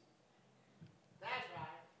 years. That's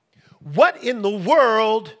right. What in the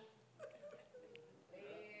world?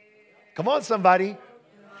 Come on, somebody.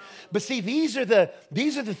 But see, these are the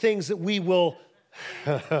things that we will.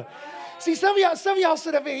 See, some of y'all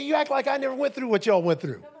sit up here. You act like I never went through what y'all went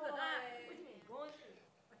through.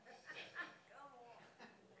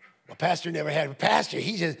 Well, pastor never had a pastor.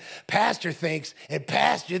 He just pastor thinks and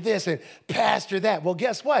pastor this and pastor that. Well,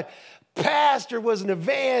 guess what? Pastor was an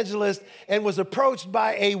evangelist and was approached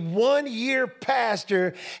by a 1 year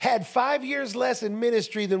pastor, had 5 years less in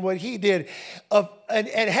ministry than what he did, and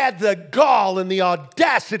had the gall and the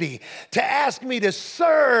audacity to ask me to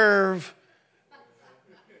serve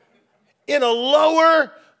in a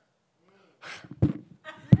lower.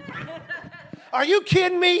 Are you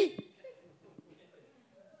kidding me?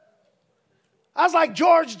 I was like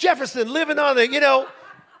George Jefferson living on a,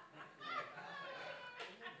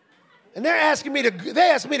 and they asked me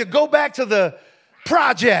to go back to the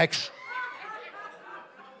projects.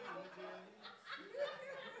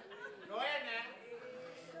 Go ahead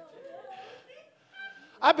now.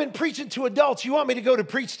 I've been preaching to adults. You want me to go to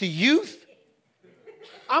preach to youth?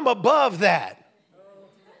 I'm above that.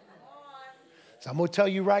 So I'm going to tell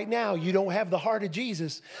you right now, you don't have the heart of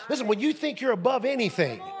Jesus. Listen, when you think you're above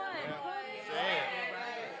anything,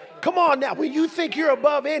 come on now, when you think you're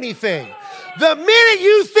above anything, the minute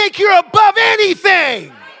you think you're above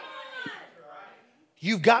anything,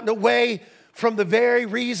 you've gotten away from the very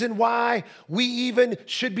reason why we even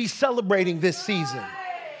should be celebrating this season.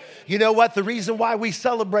 You know what? The reason why we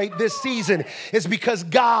celebrate this season is because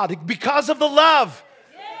God, because of the love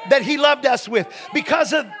that he loved us with,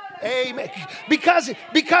 because of amen.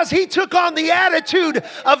 Because he took on the attitude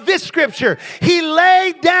of this scripture. He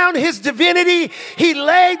laid down his divinity. He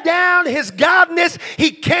laid down his godness.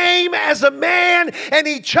 He came as a man and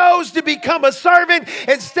he chose to become a servant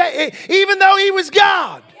and stay, even though he was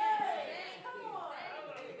God.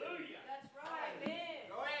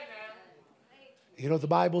 You know, the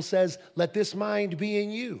Bible says, let this mind be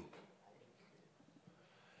in you.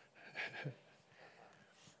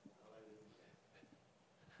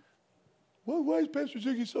 Well, why is Pastor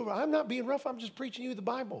Ziggy so rough? I'm not being rough. I'm just preaching you the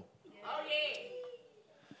Bible. Oh, yeah.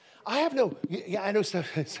 I have no, yeah, I know some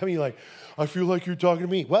of you are like, I feel like you're talking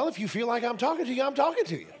to me. Well, if you feel like I'm talking to you, I'm talking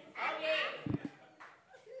to you. Oh, yeah.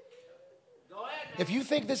 Go ahead. If you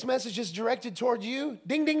think this message is directed toward you,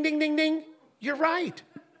 ding, ding, ding, ding, ding, you're right.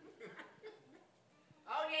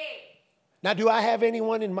 Oh, yeah. Now, do I have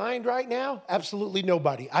anyone in mind right now? Absolutely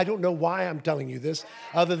nobody. I don't know why I'm telling you this,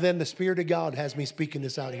 other than the Spirit of God has me speaking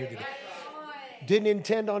this out here today. Didn't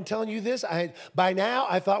intend on telling you this. By now,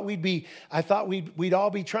 I thought we'd all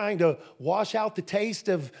be trying to wash out the taste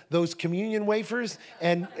of those communion wafers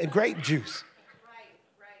and grape juice.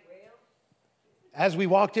 As we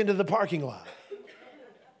walked into the parking lot.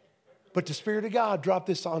 But the Spirit of God dropped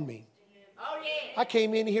this on me. Oh, yeah. I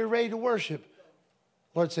came in here ready to worship.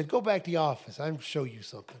 Lord said, go back to the office. I'll show you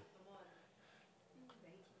something.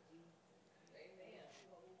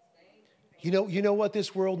 You know what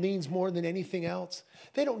this world needs more than anything else?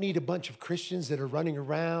 They don't need a bunch of Christians that are running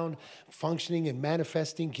around, functioning and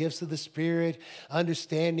manifesting gifts of the Spirit,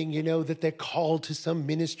 understanding, that they're called to some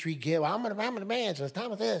ministry gift. I'm an evangelist.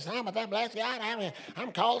 I'm this. I'm that. Bless God.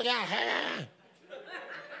 I'm called to God.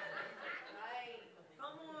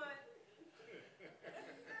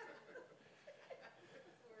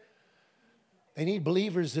 I need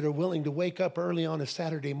believers that are willing to wake up early on a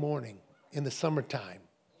Saturday morning in the summertime.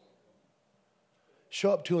 Show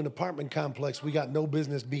up to an apartment complex we got no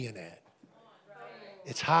business being at.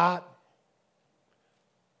 It's hot.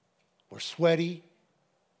 We're sweaty.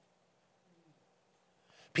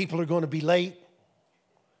 People are going to be late.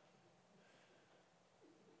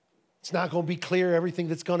 It's not going to be clear everything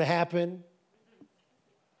that's going to happen.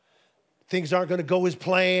 Things aren't going to go as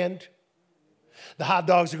planned. The hot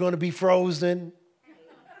dogs are going to be frozen.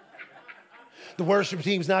 The worship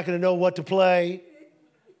team's not going to know what to play.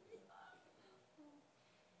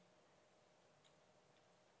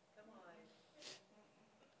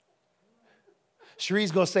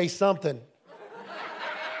 Cherie's going to say something.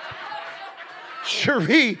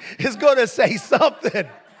 Cherie is going to say something.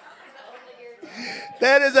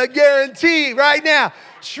 That is a guarantee right now.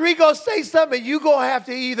 Cherie going to say something, and you going to have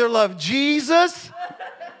to either love Jesus.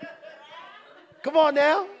 Come on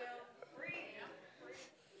now.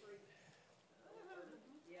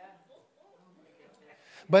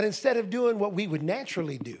 But instead of doing what we would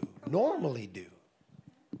naturally do, normally do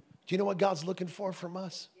you know what God's looking for from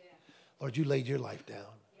us? Lord, you laid your life down.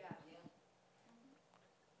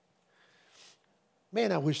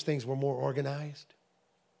 Man, I wish things were more organized.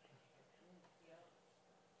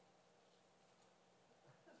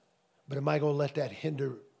 But am I going to let that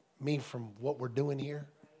hinder me from what we're doing here?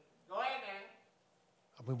 Go ahead, man.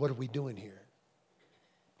 I mean, what are we doing here?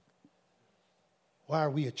 Why are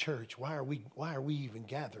we a church? Why are we even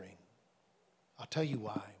gathering? I'll tell you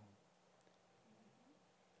why.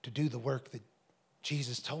 To do the work that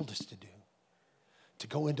Jesus told us to do. To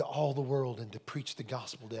go into all the world and to preach the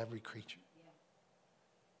gospel to every creature.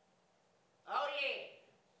 Oh, yeah.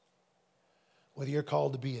 Whether you're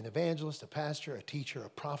called to be an evangelist, a pastor, a teacher, a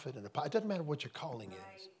prophet, it doesn't matter what your calling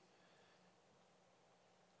is.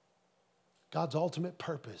 God's ultimate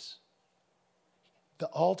purpose. The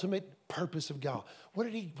ultimate purpose of God. What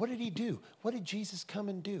did he do? What did Jesus come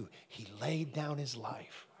and do? He laid down his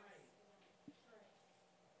life.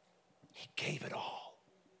 He gave it all.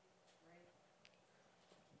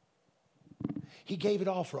 He gave it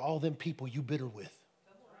all for all them people you bitter with.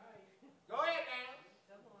 Go ahead,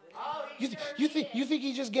 man. Oh, You think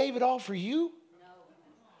he just gave it all for you?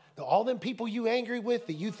 No. All them people you angry with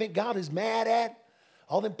that you think God is mad at,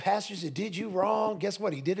 all them pastors that did you wrong, guess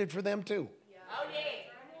what? He did it for them too. Oh, yeah.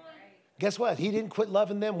 Guess what? He didn't quit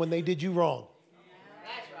loving them when they did you wrong.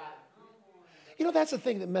 That's right. You know, that's the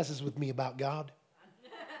thing that messes with me about God.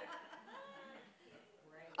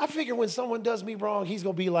 I figure when someone does me wrong, he's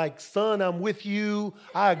going to be like, son, I'm with you.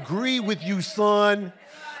 I agree with you, son.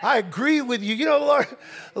 I agree with you. You know,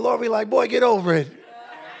 the Lord will be like, boy, get over it.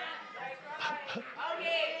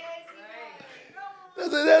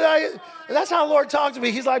 That's how the Lord talks to me.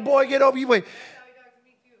 He's like, boy, get over it. Wait.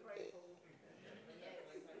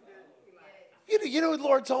 You know what the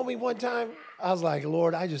Lord told me one time? I was like,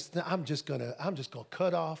 Lord, I'm just gonna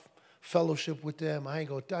cut off fellowship with them. I ain't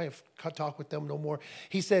gonna talk with them no more.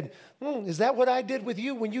 He said, is that what I did with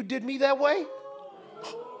you when you did me that way?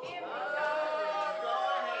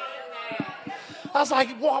 I was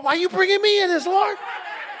like, why are you bringing me in this, Lord?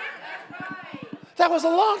 That was a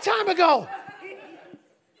long time ago.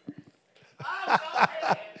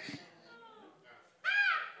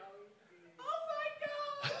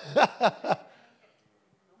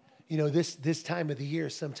 You know, this time of the year,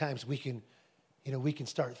 sometimes we can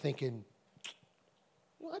start thinking,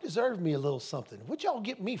 well, I deserve me a little something. What'd y'all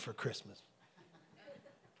get me for Christmas?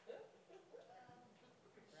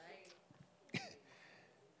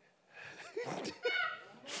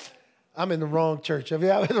 I'm in the wrong church. I'm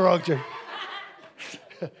in the wrong church.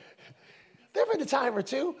 There been a time or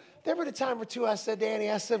two I said to Annie,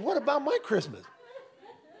 I said, what about my Christmas?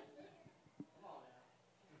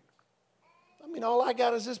 I mean, all I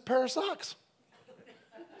got is this pair of socks.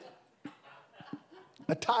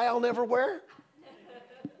 A tie I'll never wear.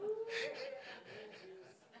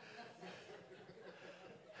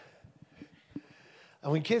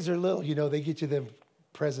 And when kids are little, you know, they get you them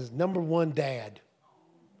presents. Number one, dad.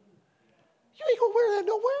 You ain't gonna wear that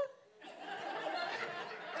nowhere.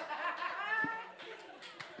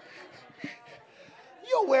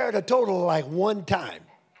 You'll wear it a total of like one time.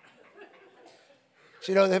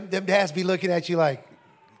 So, you know, them dads be looking at you like,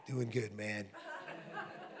 doing good, man.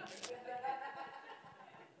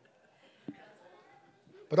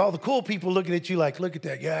 But all the cool people looking at you like, look at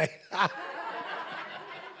that guy.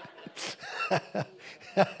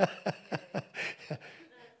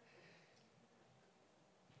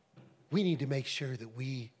 We need to make sure that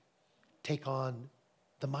we take on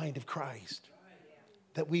the mind of Christ,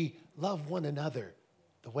 that we love one another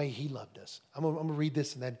the way he loved us. I'm going to read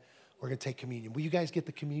this and then We're going to take communion. Will you guys get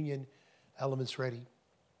the communion elements ready?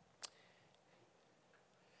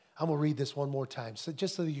 I'm going to read this one more time, so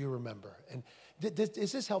just so that you remember. And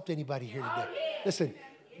has this helped anybody here today? Listen,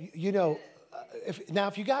 you know,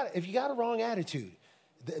 if you got a wrong attitude,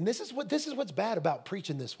 and this is what's bad about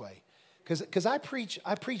preaching this way, because I preach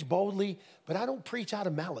boldly, but I don't preach out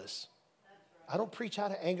of malice. I don't preach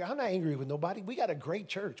out of anger. I'm not angry with nobody. We got a great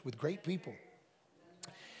church with great people.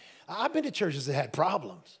 I've been to churches that had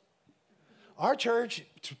problems. Our church,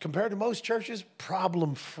 compared to most churches,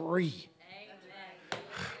 problem-free.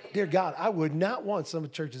 Dear God, I would not want some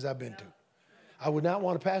of the churches I've been to. I would not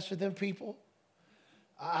want to pastor them people.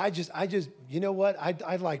 I just, you know what?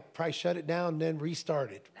 I'd like probably shut it down and then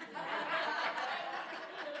restart it.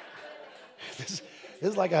 This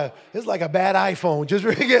is like a bad iPhone. Just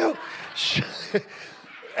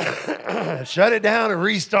shut it down and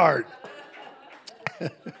restart.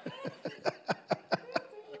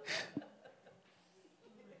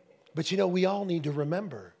 But you know, we all need to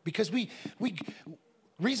remember, because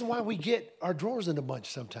reason why we get our drawers in a bunch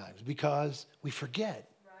sometimes, because we forget.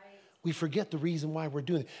 We forget the reason why we're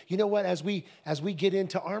doing it. You know what? As we get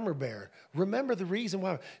into Armor Bearer, remember the reason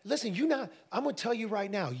why. Listen, I'm going to tell you right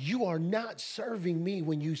now, you are not serving me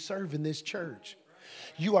when you serve in this church.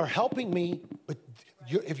 You are helping me, but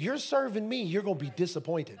if you're serving me, you're going to be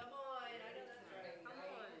disappointed.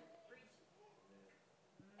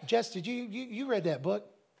 Jess, did you read that book?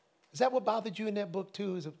 Is that what bothered you in that book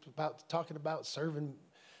too? Is it about talking about serving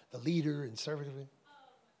the leader and serving?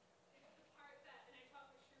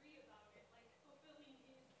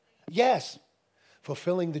 Yes,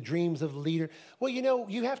 fulfilling the dreams of the leader. Well, you know,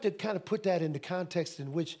 you have to kind of put that into context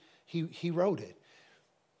in which he wrote it.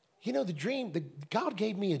 You know, God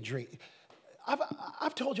gave me a dream.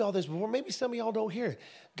 I've told you all this before. Maybe some of y'all don't hear it.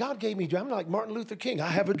 God gave me a dream. I'm like Martin Luther King. I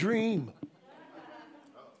have a dream.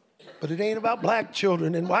 But it ain't about black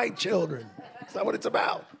children and white children. That's not what it's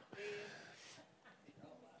about.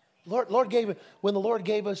 When the Lord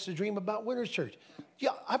gave us a dream about Winners Church.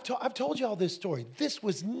 Yeah, I've told you all this story. This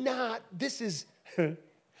is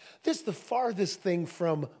the farthest thing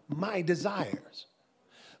from my desires.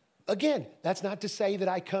 Again, that's not to say that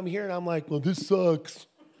I come here and I'm like, well, this sucks.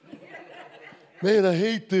 Man, I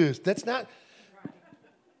hate this. That's not.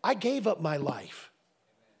 I gave up my life.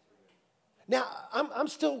 Now,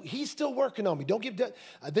 he's still working on me. Don't give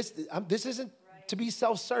this isn't to be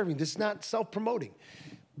self-serving. This is not self-promoting.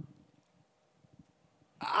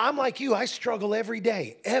 I'm like you. I struggle every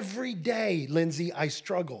day. Every day, Lindsay, I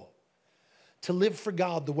struggle to live for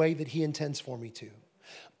God the way that he intends for me to.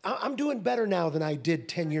 I'm doing better now than I did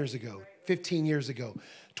 10 years ago, 15 years ago,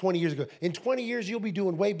 20 years ago. In 20 years, you'll be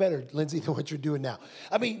doing way better, Lindsay, than what you're doing now.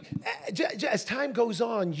 I mean, as time goes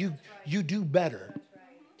on, you do better.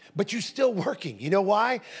 But you're still working. You know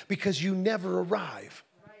why? Because you never arrive.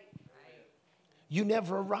 You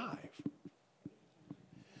never arrive.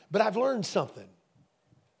 But I've learned something.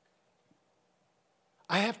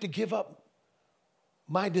 I have to give up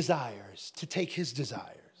my desires to take his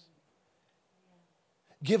desires.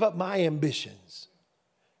 Give up my ambitions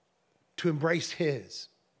to embrace his.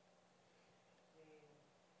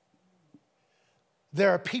 There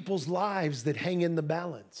are people's lives that hang in the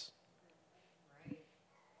balance.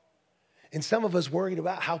 And some of us worried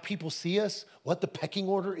about how people see us, what the pecking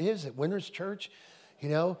order is at Winners Church. You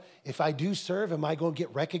know, if I do serve, am I going to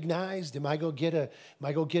get recognized? Am I going to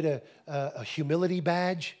get a humility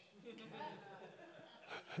badge?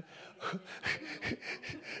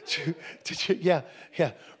 Yeah.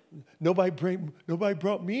 Nobody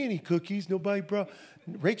brought me any cookies.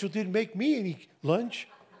 Rachel didn't make me any lunch.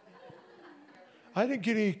 I didn't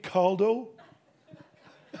get any caldo.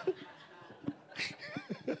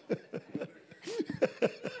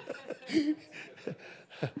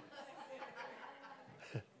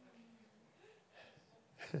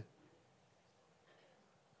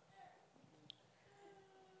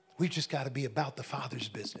 We've just got to be about the Father's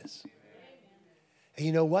business. And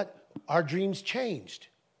you know what? Our dreams changed.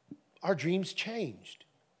 Our dreams changed.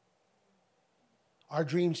 Our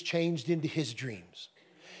dreams changed into his dreams.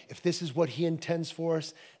 If this is what he intends for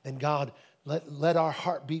us, then God, let our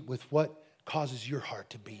heart beat with what causes your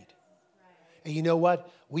heart to beat. And you know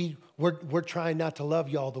what? We're trying not to love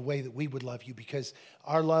y'all the way that we would love you, because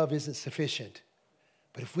our love isn't sufficient.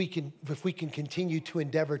 But if we can continue to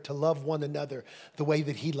endeavor to love one another the way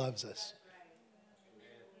that he loves us.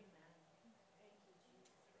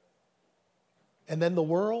 And then the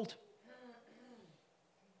world.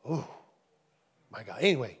 Oh, my God.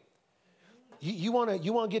 Anyway, you want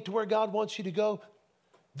to get to where God wants you to go?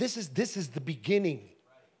 This is the beginning.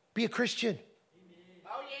 Be a Christian.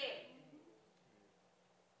 Oh, yeah.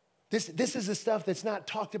 This is the stuff that's not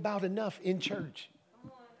talked about enough in church.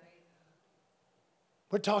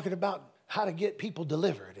 We're talking about how to get people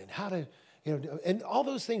delivered and how to, and all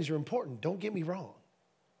those things are important. Don't get me wrong.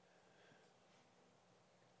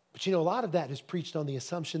 But a lot of that is preached on the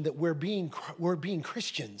assumption that we're being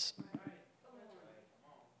Christians.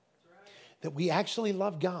 That we actually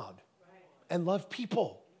love God and love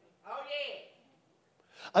people. Oh,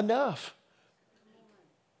 yeah. Enough.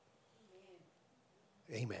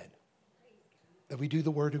 Amen. That we do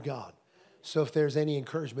the Word of God. So if there's any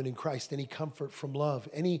encouragement in Christ, any comfort from love,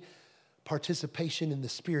 any participation in the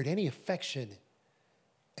Spirit, any affection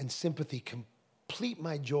and sympathy, complete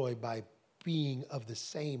my joy by being of the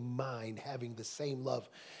same mind, having the same love,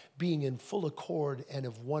 being in full accord and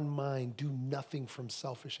of one mind, do nothing from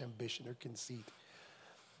selfish ambition or conceit,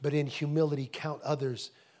 but in humility count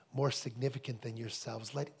others more significant than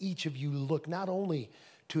yourselves. Let each of you look not only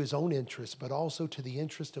to his own interest, but also to the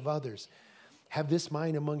interest of others. Have this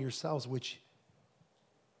mind among yourselves, which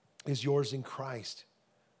is yours in Christ,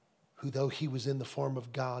 who though he was in the form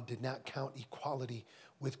of God, did not count equality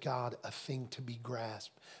with God a thing to be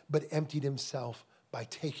grasped, but emptied himself by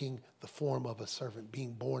taking the form of a servant,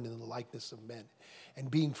 being born in the likeness of men. And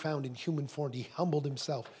being found in human form, he humbled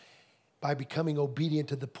himself by becoming obedient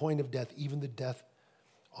to the point of death, even the death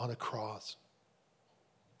on a cross.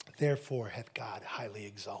 Therefore hath God highly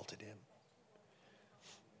exalted him.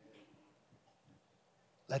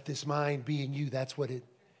 Let this mind be in you. That's what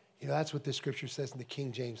that's what the scripture says in the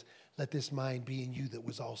King James. Let this mind be in you that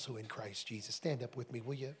was also in Christ Jesus. Stand up with me,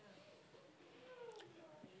 will you?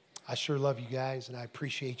 I sure love you guys, and I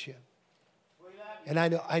appreciate you. And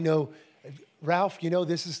I know, Ralph,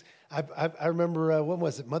 this is, I remember, when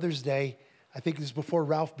was it? Mother's Day. I think it was before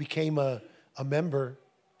Ralph became a member.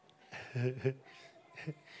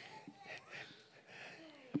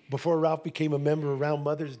 Before Ralph became a member around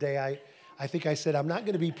Mother's Day, I think I said, I'm not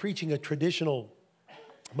going to be preaching a traditional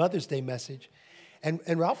Mother's Day message. And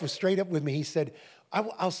Ralph was straight up with me. He said,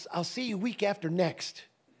 I'll see you week after next.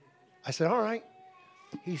 I said, all right.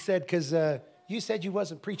 He said, because you said you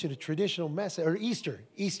wasn't preaching a traditional message, or Easter.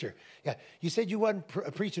 Yeah, you said you wasn't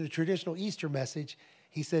preaching a traditional Easter message.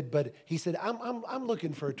 He said, I'm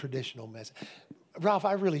looking for a traditional message. Ralph,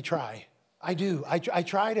 I really try. I do. I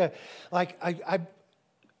try to,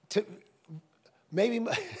 maybe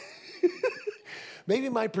maybe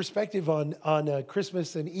my perspective on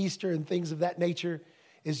Christmas and Easter and things of that nature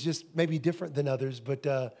is just maybe different than others. But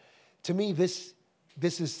to me, this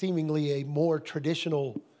is seemingly a more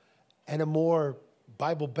traditional and a more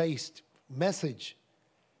Bible-based message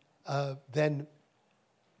than,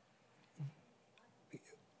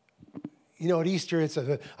 at Easter, it's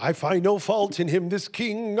I find no fault in him, this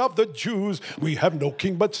King of the Jews. We have no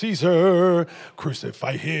king but Caesar.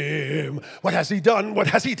 Crucify him. What has he done? What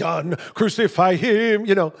has he done? Crucify him.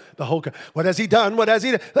 The whole, what has he done? What has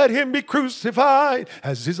he done? Let him be crucified.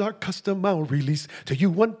 As is our custom, I'll release to you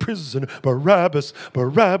one prisoner, Barabbas,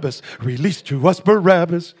 Barabbas. Release to us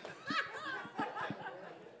Barabbas.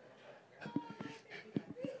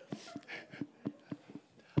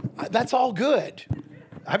 That's all good.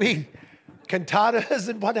 I mean, cantatas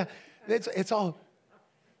and whatnot. It's all.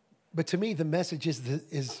 But to me, the message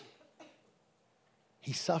is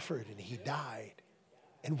he suffered and he died.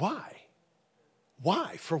 And why?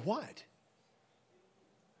 Why? For what?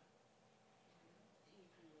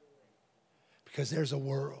 Because there's a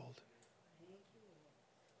world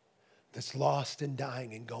that's lost and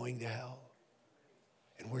dying and going to hell.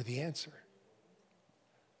 And we're the answer.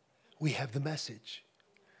 We have the message.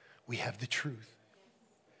 We have the truth.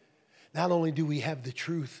 Not only do we have the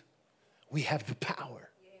truth, we have the power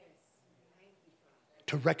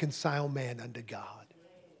to reconcile man unto God.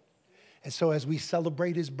 And so as we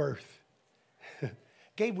celebrate his birth,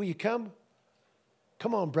 Gabe, will you come?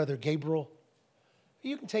 Come on, Brother Gabriel.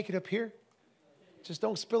 You can take it up here. Just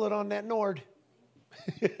don't spill it on that Nord.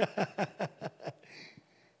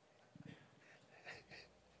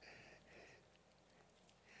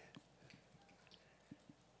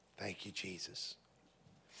 Thank you, Jesus.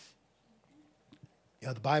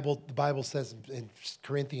 The Bible says in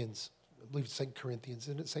Corinthians, I believe it's 2 Corinthians,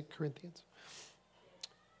 isn't it 2 Corinthians?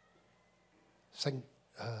 1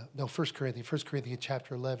 Corinthians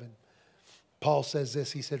chapter 11. Paul says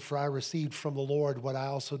this, he said, for I received from the Lord what I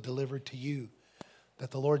also delivered to you, that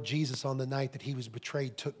the Lord Jesus, on the night that he was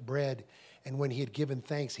betrayed, took bread, and when he had given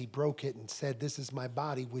thanks, he broke it and said, "This is my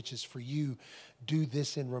body, which is for you. Do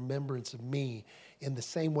this in remembrance of me." In the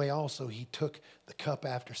same way also he took the cup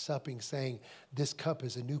after supping, saying, "This cup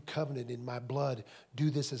is a new covenant in my blood. Do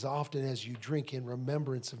this as often as you drink in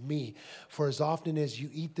remembrance of me. For as often as you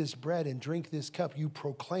eat this bread and drink this cup, you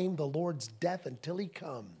proclaim the Lord's death until he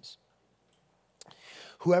comes.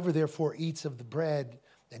 Whoever therefore eats of the bread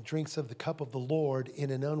and drinks of the cup of the Lord in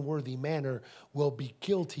an unworthy manner will be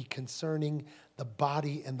guilty concerning the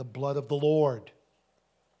body and the blood of the Lord."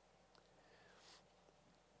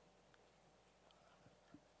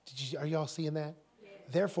 Are y'all seeing that? Yeah.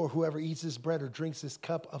 "Therefore, whoever eats this bread or drinks this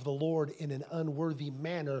cup of the Lord in an unworthy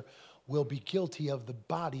manner will be guilty of the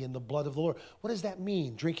body and the blood of the Lord." What does that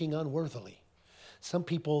mean, drinking unworthily? Some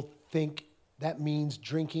people think that means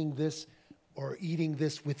drinking this or eating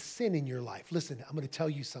this with sin in your life. Listen, I'm going to tell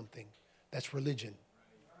you something. That's religion.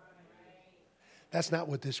 That's not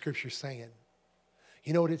what this scripture is saying.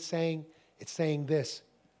 You know what it's saying? It's saying this: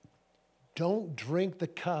 don't drink the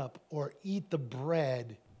cup or eat the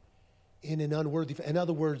bread in an unworthy. In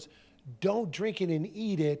other words, don't drink it and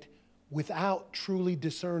eat it without truly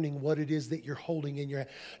discerning what it is that you're holding in your hand.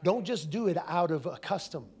 Don't just do it out of a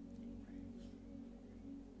custom.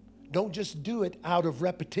 Don't just do it out of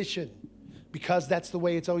repetition, because that's the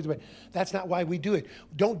way it's always been. That's not why we do it.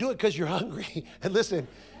 Don't do it because you're hungry. And listen,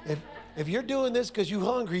 if you're doing this because you're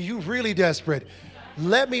hungry, you're really desperate.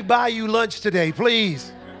 Let me buy you lunch today,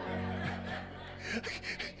 please.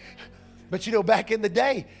 But you know, back in the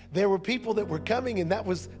day, there were people that were coming, and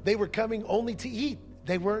they were coming only to eat.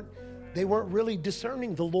 They weren't really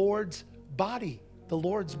discerning the Lord's body, the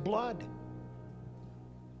Lord's blood.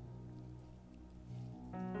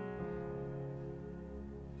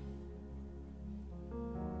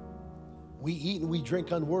 We eat and we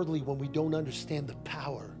drink unworthily when we don't understand the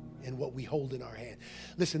power in what we hold in our hand.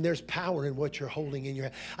 Listen, there's power in what you're holding in your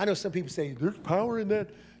hand. I know some people say, "There's power in that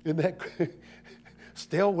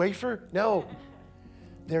stale wafer." No,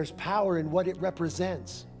 there's power in what it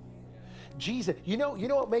represents. Jesus, you know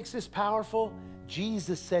what makes this powerful?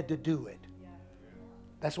 Jesus said to do it.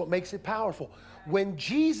 That's what makes it powerful. When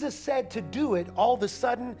Jesus said to do it, all of a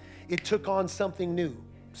sudden it took on something new.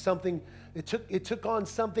 It took on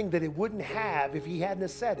something that it wouldn't have if he hadn't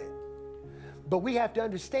have said it. But we have to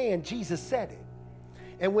understand Jesus said it.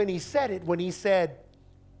 And when he said,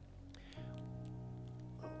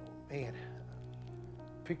 oh man,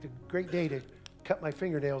 picked a great day to cut my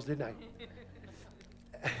fingernails, didn't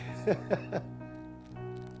I?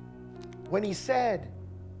 When he said,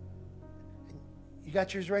 you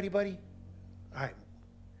got yours ready, buddy? All right.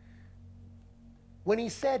 When he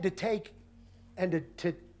said to take and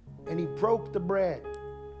and he broke the bread,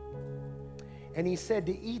 and he said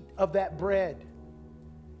to eat of that bread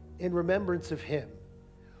in remembrance of him.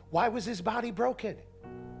 Why was his body broken?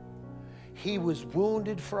 He was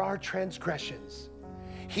wounded for our transgressions.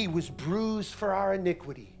 He was bruised for our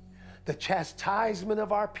iniquity. The chastisement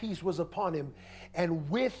of our peace was upon him, and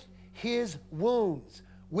with his wounds,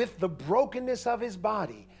 with the brokenness of his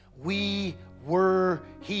body, we were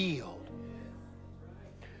healed.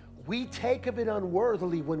 We take of it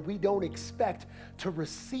unworthily when we don't expect to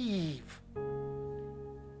receive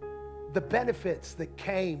the benefits that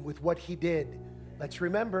came with what he did. Let's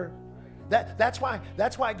remember that's why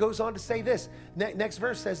it goes on to say this. Next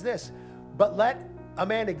verse says this: "But let a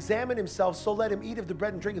man examine himself, so let him eat of the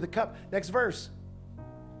bread and drink of the cup." Next verse: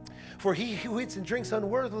 "For he who eats and drinks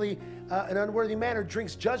unworthily, an unworthy manner,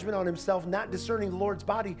 drinks judgment on himself, not discerning the Lord's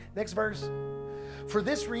body." Next verse: "For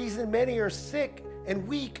this reason many are sick and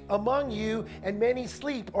weak among you, and many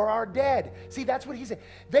sleep or are dead." See, that's what he said.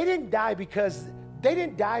 They didn't die because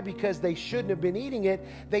they shouldn't have been eating it.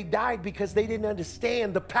 They died because they didn't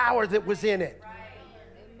understand the power that was in it. Right.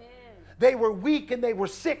 Amen. They were weak and they were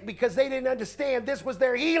sick because they didn't understand this was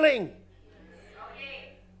their healing.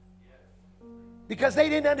 Because they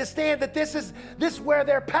didn't understand that this is where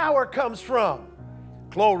their power comes from.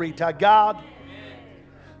 Glory to God.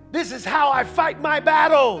 This is how I fight my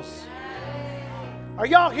battles. Are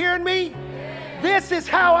y'all hearing me? This is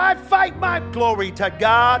how I fight my... Glory to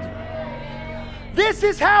God. This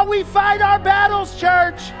is how we fight our battles,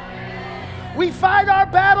 church. We fight our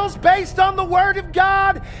battles based on the Word of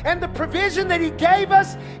God and the provision that He gave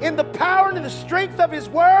us in the power and the strength of His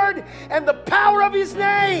Word and the power of His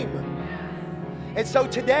name. And so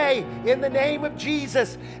today, in the name of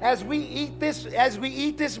Jesus, as we eat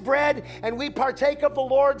this bread and we partake of the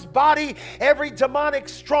Lord's body, every demonic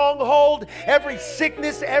stronghold, every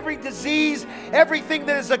sickness, every disease, everything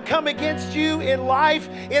that has come against you in life,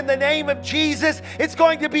 in the name of Jesus, it's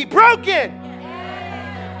going to be broken.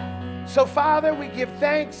 So, Father, we give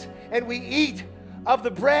thanks and we eat of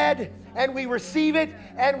the bread and we receive it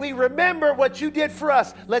and we remember what you did for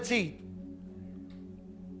us. Let's eat.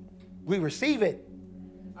 We receive it.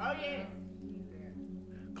 Oh, yeah.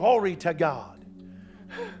 Glory to God.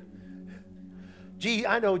 Gee,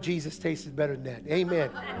 I know Jesus tasted better than that.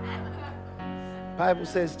 Amen. Bible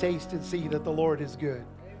says, taste and see that the Lord is good.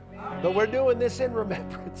 But we're doing this in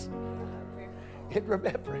remembrance. In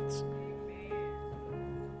remembrance.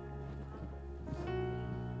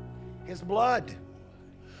 His blood.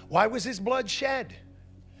 Why was his blood shed?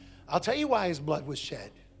 I'll tell you why his blood was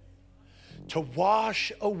shed. To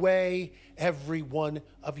wash away every one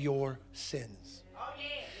of your sins. Oh,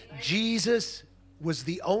 yeah. Jesus was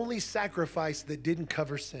the only sacrifice that didn't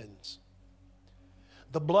cover sins.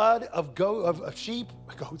 The blood of sheep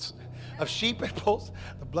and bulls.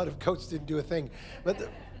 The blood of goats didn't do a thing. But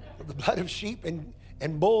the blood of sheep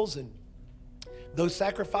and bulls and those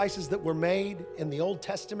sacrifices that were made in the Old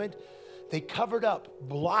Testament, they covered up,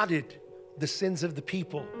 blotted the sins of the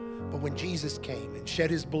people. But when Jesus came and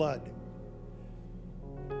shed his blood,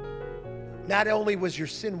 not only was your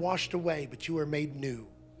sin washed away, but you were made new.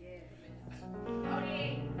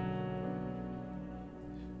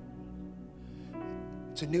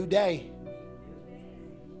 It's a new day.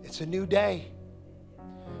 It's a new day.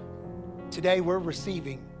 Today we're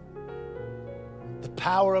receiving the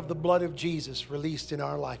power of the blood of Jesus released in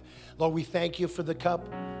our life. Lord, we thank you for the cup.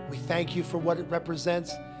 We thank you for what it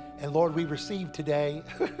represents. And Lord, we receive today.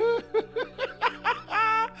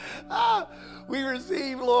 We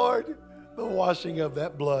receive, Lord, the washing of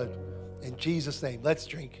that blood. In Jesus' name, let's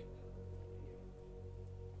drink.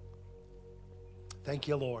 Thank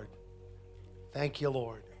you, Lord. Thank you,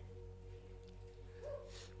 Lord.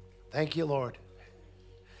 Thank you, Lord.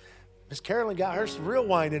 Miss Carolyn got her some real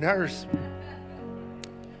wine in hers.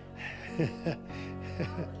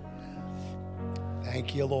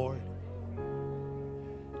 Thank you, Lord.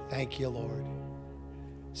 Thank you, Lord.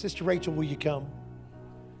 Sister Rachel, will you come?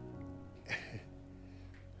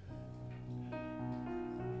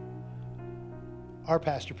 Our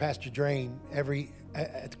pastor, Pastor Drain,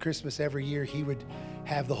 at Christmas every year, he would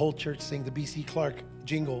have the whole church sing the B.C. Clark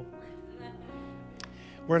jingle.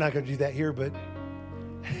 We're not going to do that here, but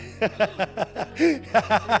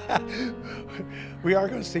we are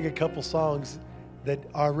going to sing a couple songs that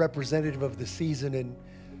are representative of the season. And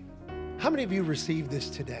how many of you received this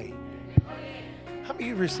today? How many of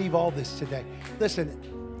you receive all this today? Listen,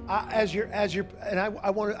 I just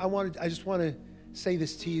want to say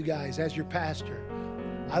this to you guys as your pastor.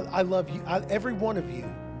 I love you, every one of you,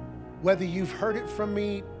 whether you've heard it from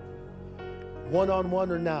me one-on-one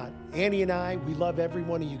or not. Annie and I, we love every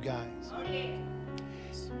one of you guys.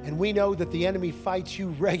 And we know that the enemy fights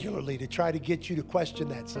you regularly to try to get you to question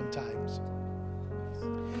that sometimes.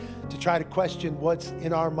 To try to question what's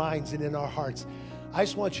in our minds and in our hearts. I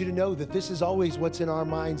just want you to know that this is always what's in our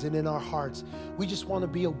minds and in our hearts. We just want to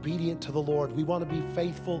be obedient to the Lord. We want to be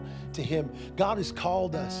faithful to him. God has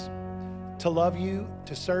called us to love you,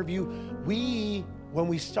 to serve you. When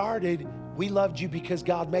we started, we loved you because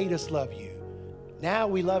God made us love you. Now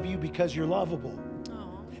we love you because you're lovable.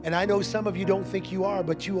 And I know some of you don't think you are,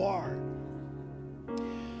 but you are.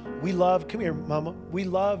 We love, come here, Mama. We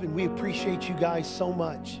love and we appreciate you guys so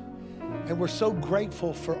much. And we're so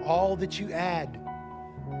grateful for all that you add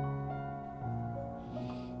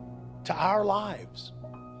to our lives.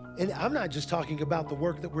 And I'm not just talking about the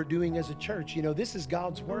work that we're doing as a church. You know, this is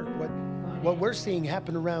God's work. What we're seeing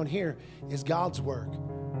happen around here is God's work.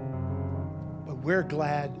 But we're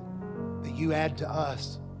glad that you add to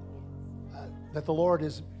us, that the Lord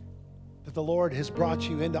has brought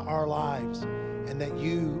you into our lives, and that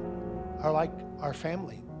you are like our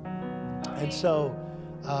family. And so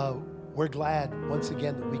we're glad once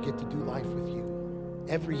again that we get to do life with you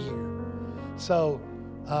every year. So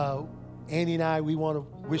Annie and I, we want to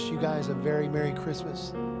wish you guys a very Merry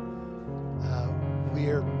Christmas. We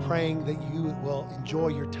are praying that you will enjoy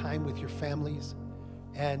your time with your families,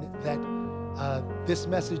 and that this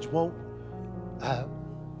message won't have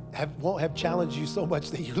challenged you so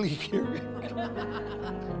much that you leave here.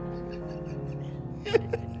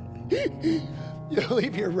 You'll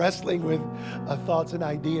leave here wrestling with thoughts and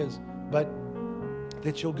ideas, but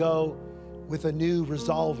that you'll go with a new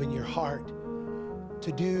resolve in your heart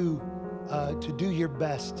to do your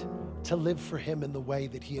best to live for him in the way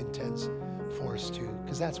that he intends for us to,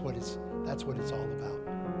 because that's what it's all about.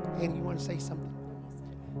 Annie, you want to say something?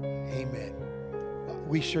 Amen.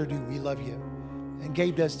 We sure do. We love you. And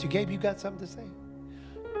Gabe does too. Gabe, you got something to say?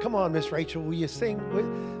 Come on, Miss Rachel, will you sing?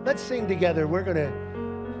 Let's sing together. We're going to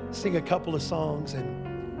sing a couple of songs,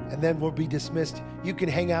 and then we'll be dismissed. You can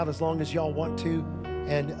hang out as long as y'all want to.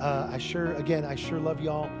 And I sure love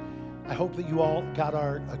y'all. I hope that you all got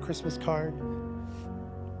our Christmas card.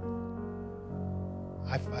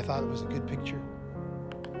 I thought it was a good picture.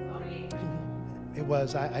 It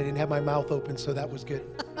was. I didn't have my mouth open, so that was good.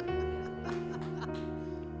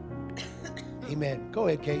 Amen. Go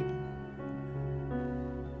ahead, Kate.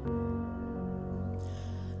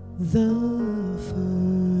 The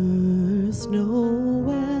first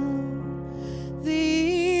Noel,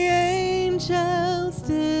 the angels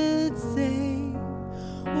did say,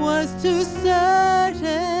 was to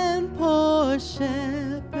certain poor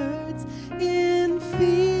shepherds in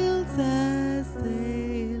fields as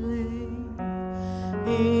they lay,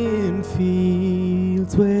 in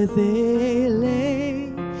fields where they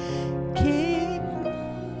lay,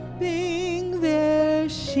 keeping their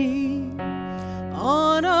sheep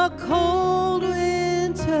on a cold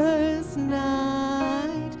winter's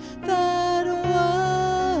night that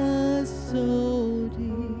was so deep.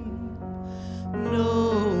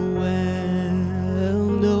 Noel,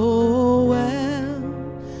 Noel,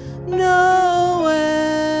 Noel,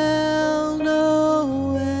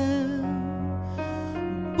 Noel,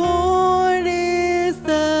 born is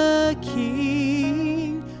the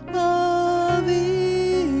King of Israel.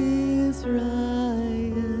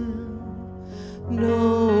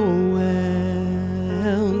 Noel,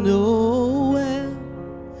 Noel,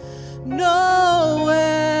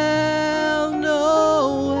 Noel,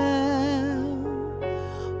 Noel,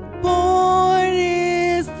 born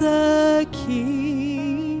is the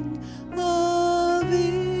King of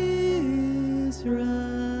Israel.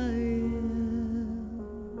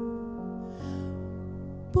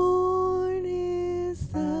 Born is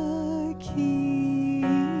the King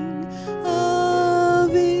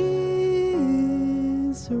of Israel.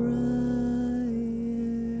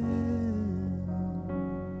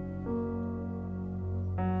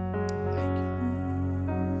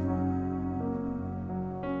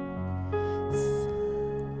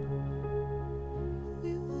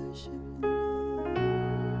 We worship you, Lord.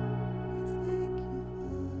 Thank you, Father.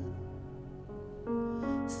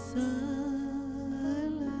 Silent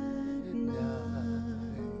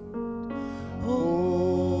night,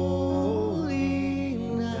 holy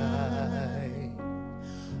night,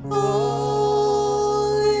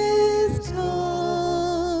 all is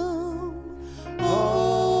calm,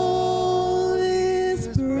 all is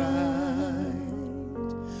bright,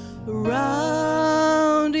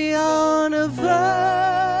 around yon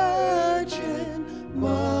virgin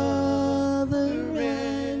mother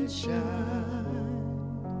and child,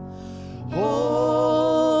 holy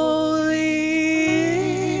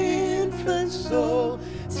infant, so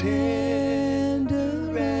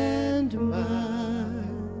tender and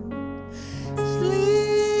mild,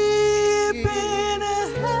 sleep in a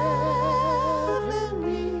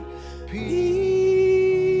heavenly peace,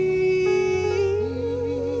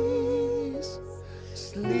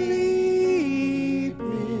 sleep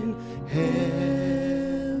in heavenly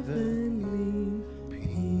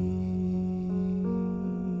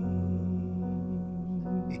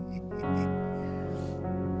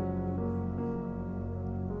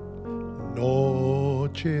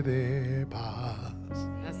Noche de paz.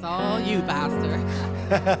 That's all you, Pastor.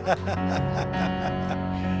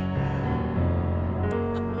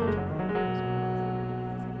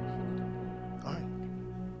 All right.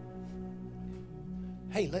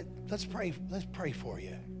 Hey, let's pray. Let's pray for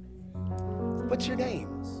you. What's your name?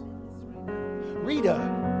 Rita.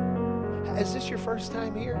 Is this your first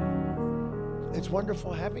time here? It's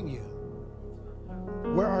wonderful having you.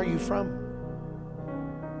 Where are you from?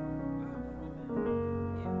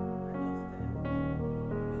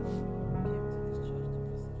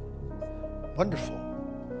 Wonderful.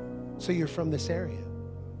 So you're from this area?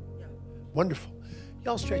 Wonderful.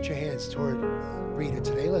 Y'all stretch your hands toward Rita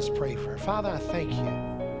today. Let's pray for her. Father, I thank you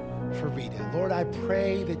for Rita. Lord, I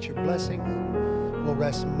pray that your blessing will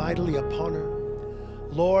rest mightily upon her.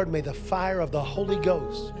 Lord, may the fire of the Holy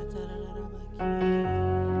Ghost,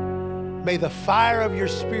 may the fire of your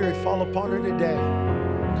Spirit fall upon her today.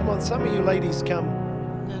 Come on, some of you ladies come.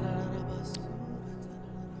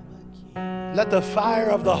 Let the fire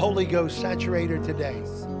of the Holy Ghost saturate her today.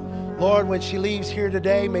 Lord, when she leaves here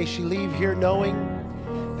today, may she leave here knowing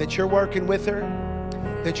that you're working with her,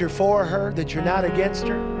 that you're for her, that you're not against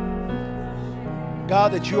her.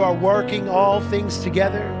 God, that you are working all things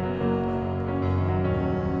together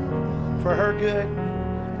for her good.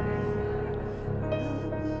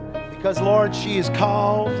 Because, Lord, she is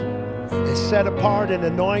called, is set apart and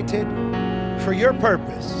anointed for your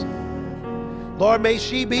purpose. Lord, may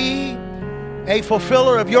she be a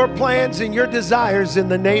fulfiller of your plans and your desires in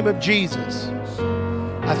the name of Jesus.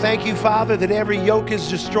 I thank you, Father, that every yoke is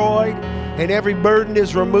destroyed and every burden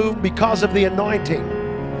is removed because of the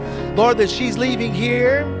anointing. Lord, that she's leaving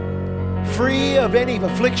here free of any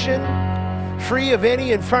affliction, free of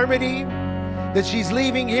any infirmity, that she's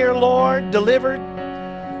leaving here, Lord, delivered,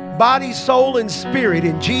 body, soul, and spirit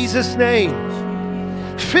in Jesus' name,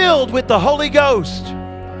 filled with the Holy Ghost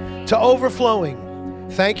to overflowing.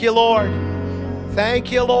 Thank you, Lord.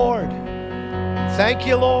 Thank you, Lord. Thank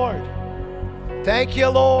you, Lord. Thank you,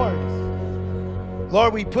 Lord.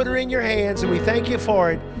 Lord, we put her in your hands and we thank you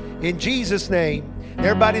for it in Jesus' name.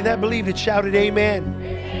 Everybody that believed it shouted amen.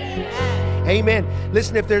 Amen.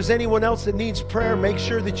 Listen, if there's anyone else that needs prayer, make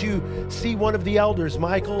sure that you see one of the elders,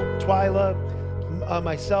 Michael, Twyla,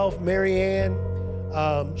 myself, Marianne,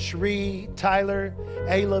 Cherie, Tyler,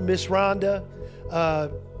 Ayla, Miss Rhonda.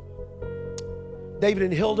 David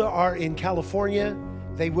and Hilda are in California.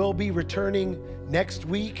 They will be returning next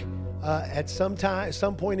week at some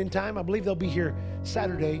point in time. I believe they'll be here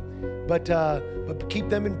Saturday. But keep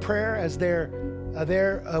them in prayer as they're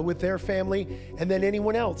there with their family. And then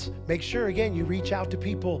anyone else, make sure, again, you reach out to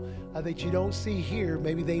people that you don't see here.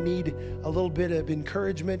 Maybe they need a little bit of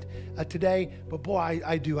encouragement today. But boy,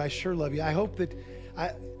 I do. I sure love you. I hope that,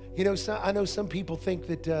 I know some people think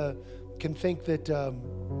that, can think that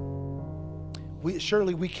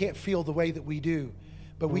we can't feel the way that we do.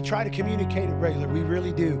 But we try to communicate it regularly. We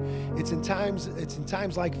really do. It's in times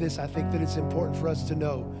like this, I think, that it's important for us to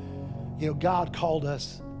know, God called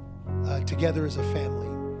us together as a family.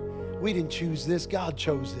 We didn't choose this. God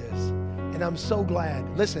chose this. And I'm so glad.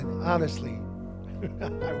 Listen, honestly,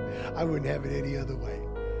 I wouldn't have it any other way.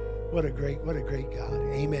 What a great God.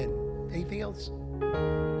 Amen. Anything else?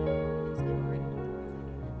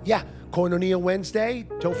 Yeah, Koinonia Wednesday.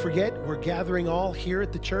 Don't forget, we're gathering all here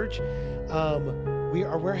at the church.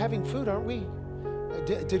 We're having food, aren't we?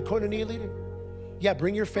 Did Koinonia lead it? Yeah,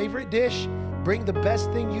 bring your favorite dish. Bring the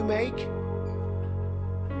best thing you make.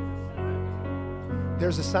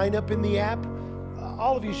 There's a sign up in the app.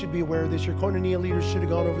 All of you should be aware of this. Your Koinonia leaders should have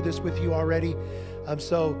gone over this with you already.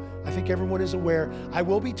 So I think everyone is aware. I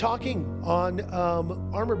will be talking on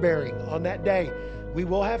armor bearing on that day. We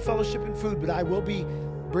will have fellowship and food, but I will be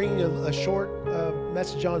bringing a short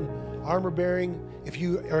message on armor bearing. If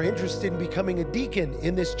you are interested in becoming a deacon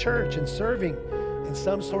in this church and serving in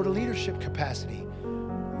some sort of leadership capacity,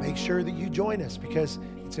 make sure that you join us, because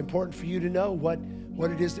it's important for you to know what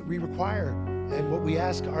it is that we require and what we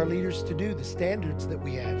ask our leaders to do, the standards that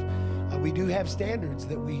we have. We do have standards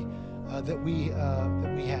that we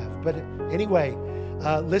have. But anyway,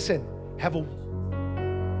 listen,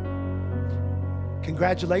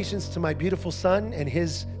 congratulations to my beautiful son and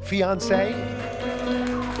his fiancée.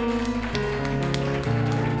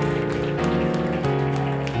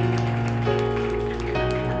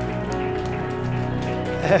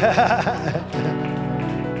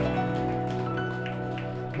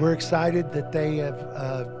 We're excited that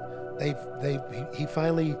he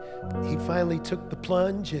finally took the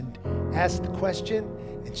plunge and asked the question,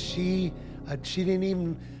 and she didn't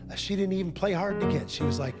even play hard to get. She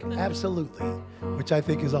was like, absolutely, which I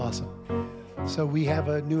think is awesome. So we have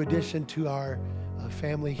a new addition to our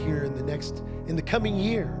family here in the coming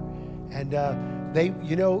year, and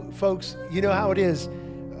folks, you know how it is.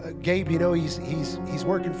 Gabe, he's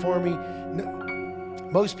working for me.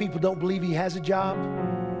 Most people don't believe he has a job.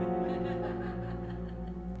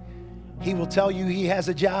 He will tell you he has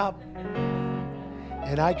a job,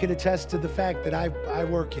 and I can attest to the fact that I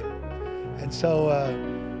work him. And so,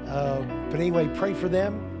 but anyway, pray for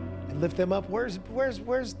them and lift them up. Where's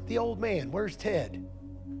the old man? Where's Ted?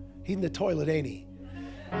 He's in the toilet, ain't he?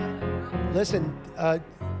 Listen,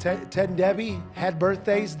 Ted and Debbie had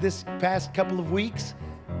birthdays this past couple of weeks.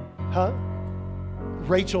 Huh?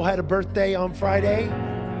 Rachel had a birthday on Friday,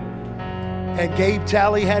 and Gabe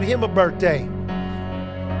Talley had him a birthday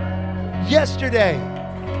yesterday.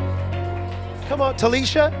 Come on,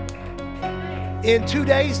 Talisha. In 3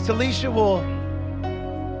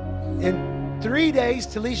 days,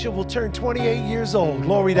 Talisha will turn 28 years old.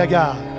 Glory to God.